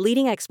recommended by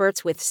leading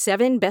experts with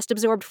 7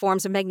 best-absorbed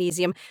forms of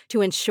magnesium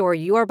to ensure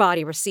your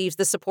body receives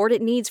the support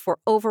it needs for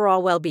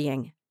overall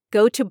well-being.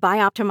 Go to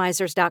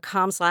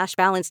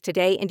bioptimizers.com/balance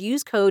today and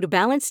use code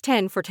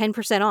BALANCE10 for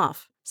 10%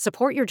 off.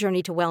 Support your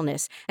journey to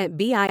wellness at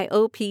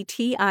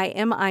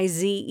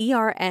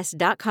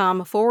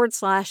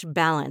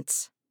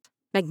bioptimizers.com/balance.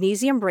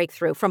 Magnesium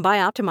Breakthrough from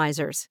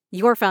Bioptimizers,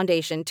 your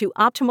foundation to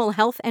optimal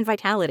health and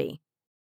vitality.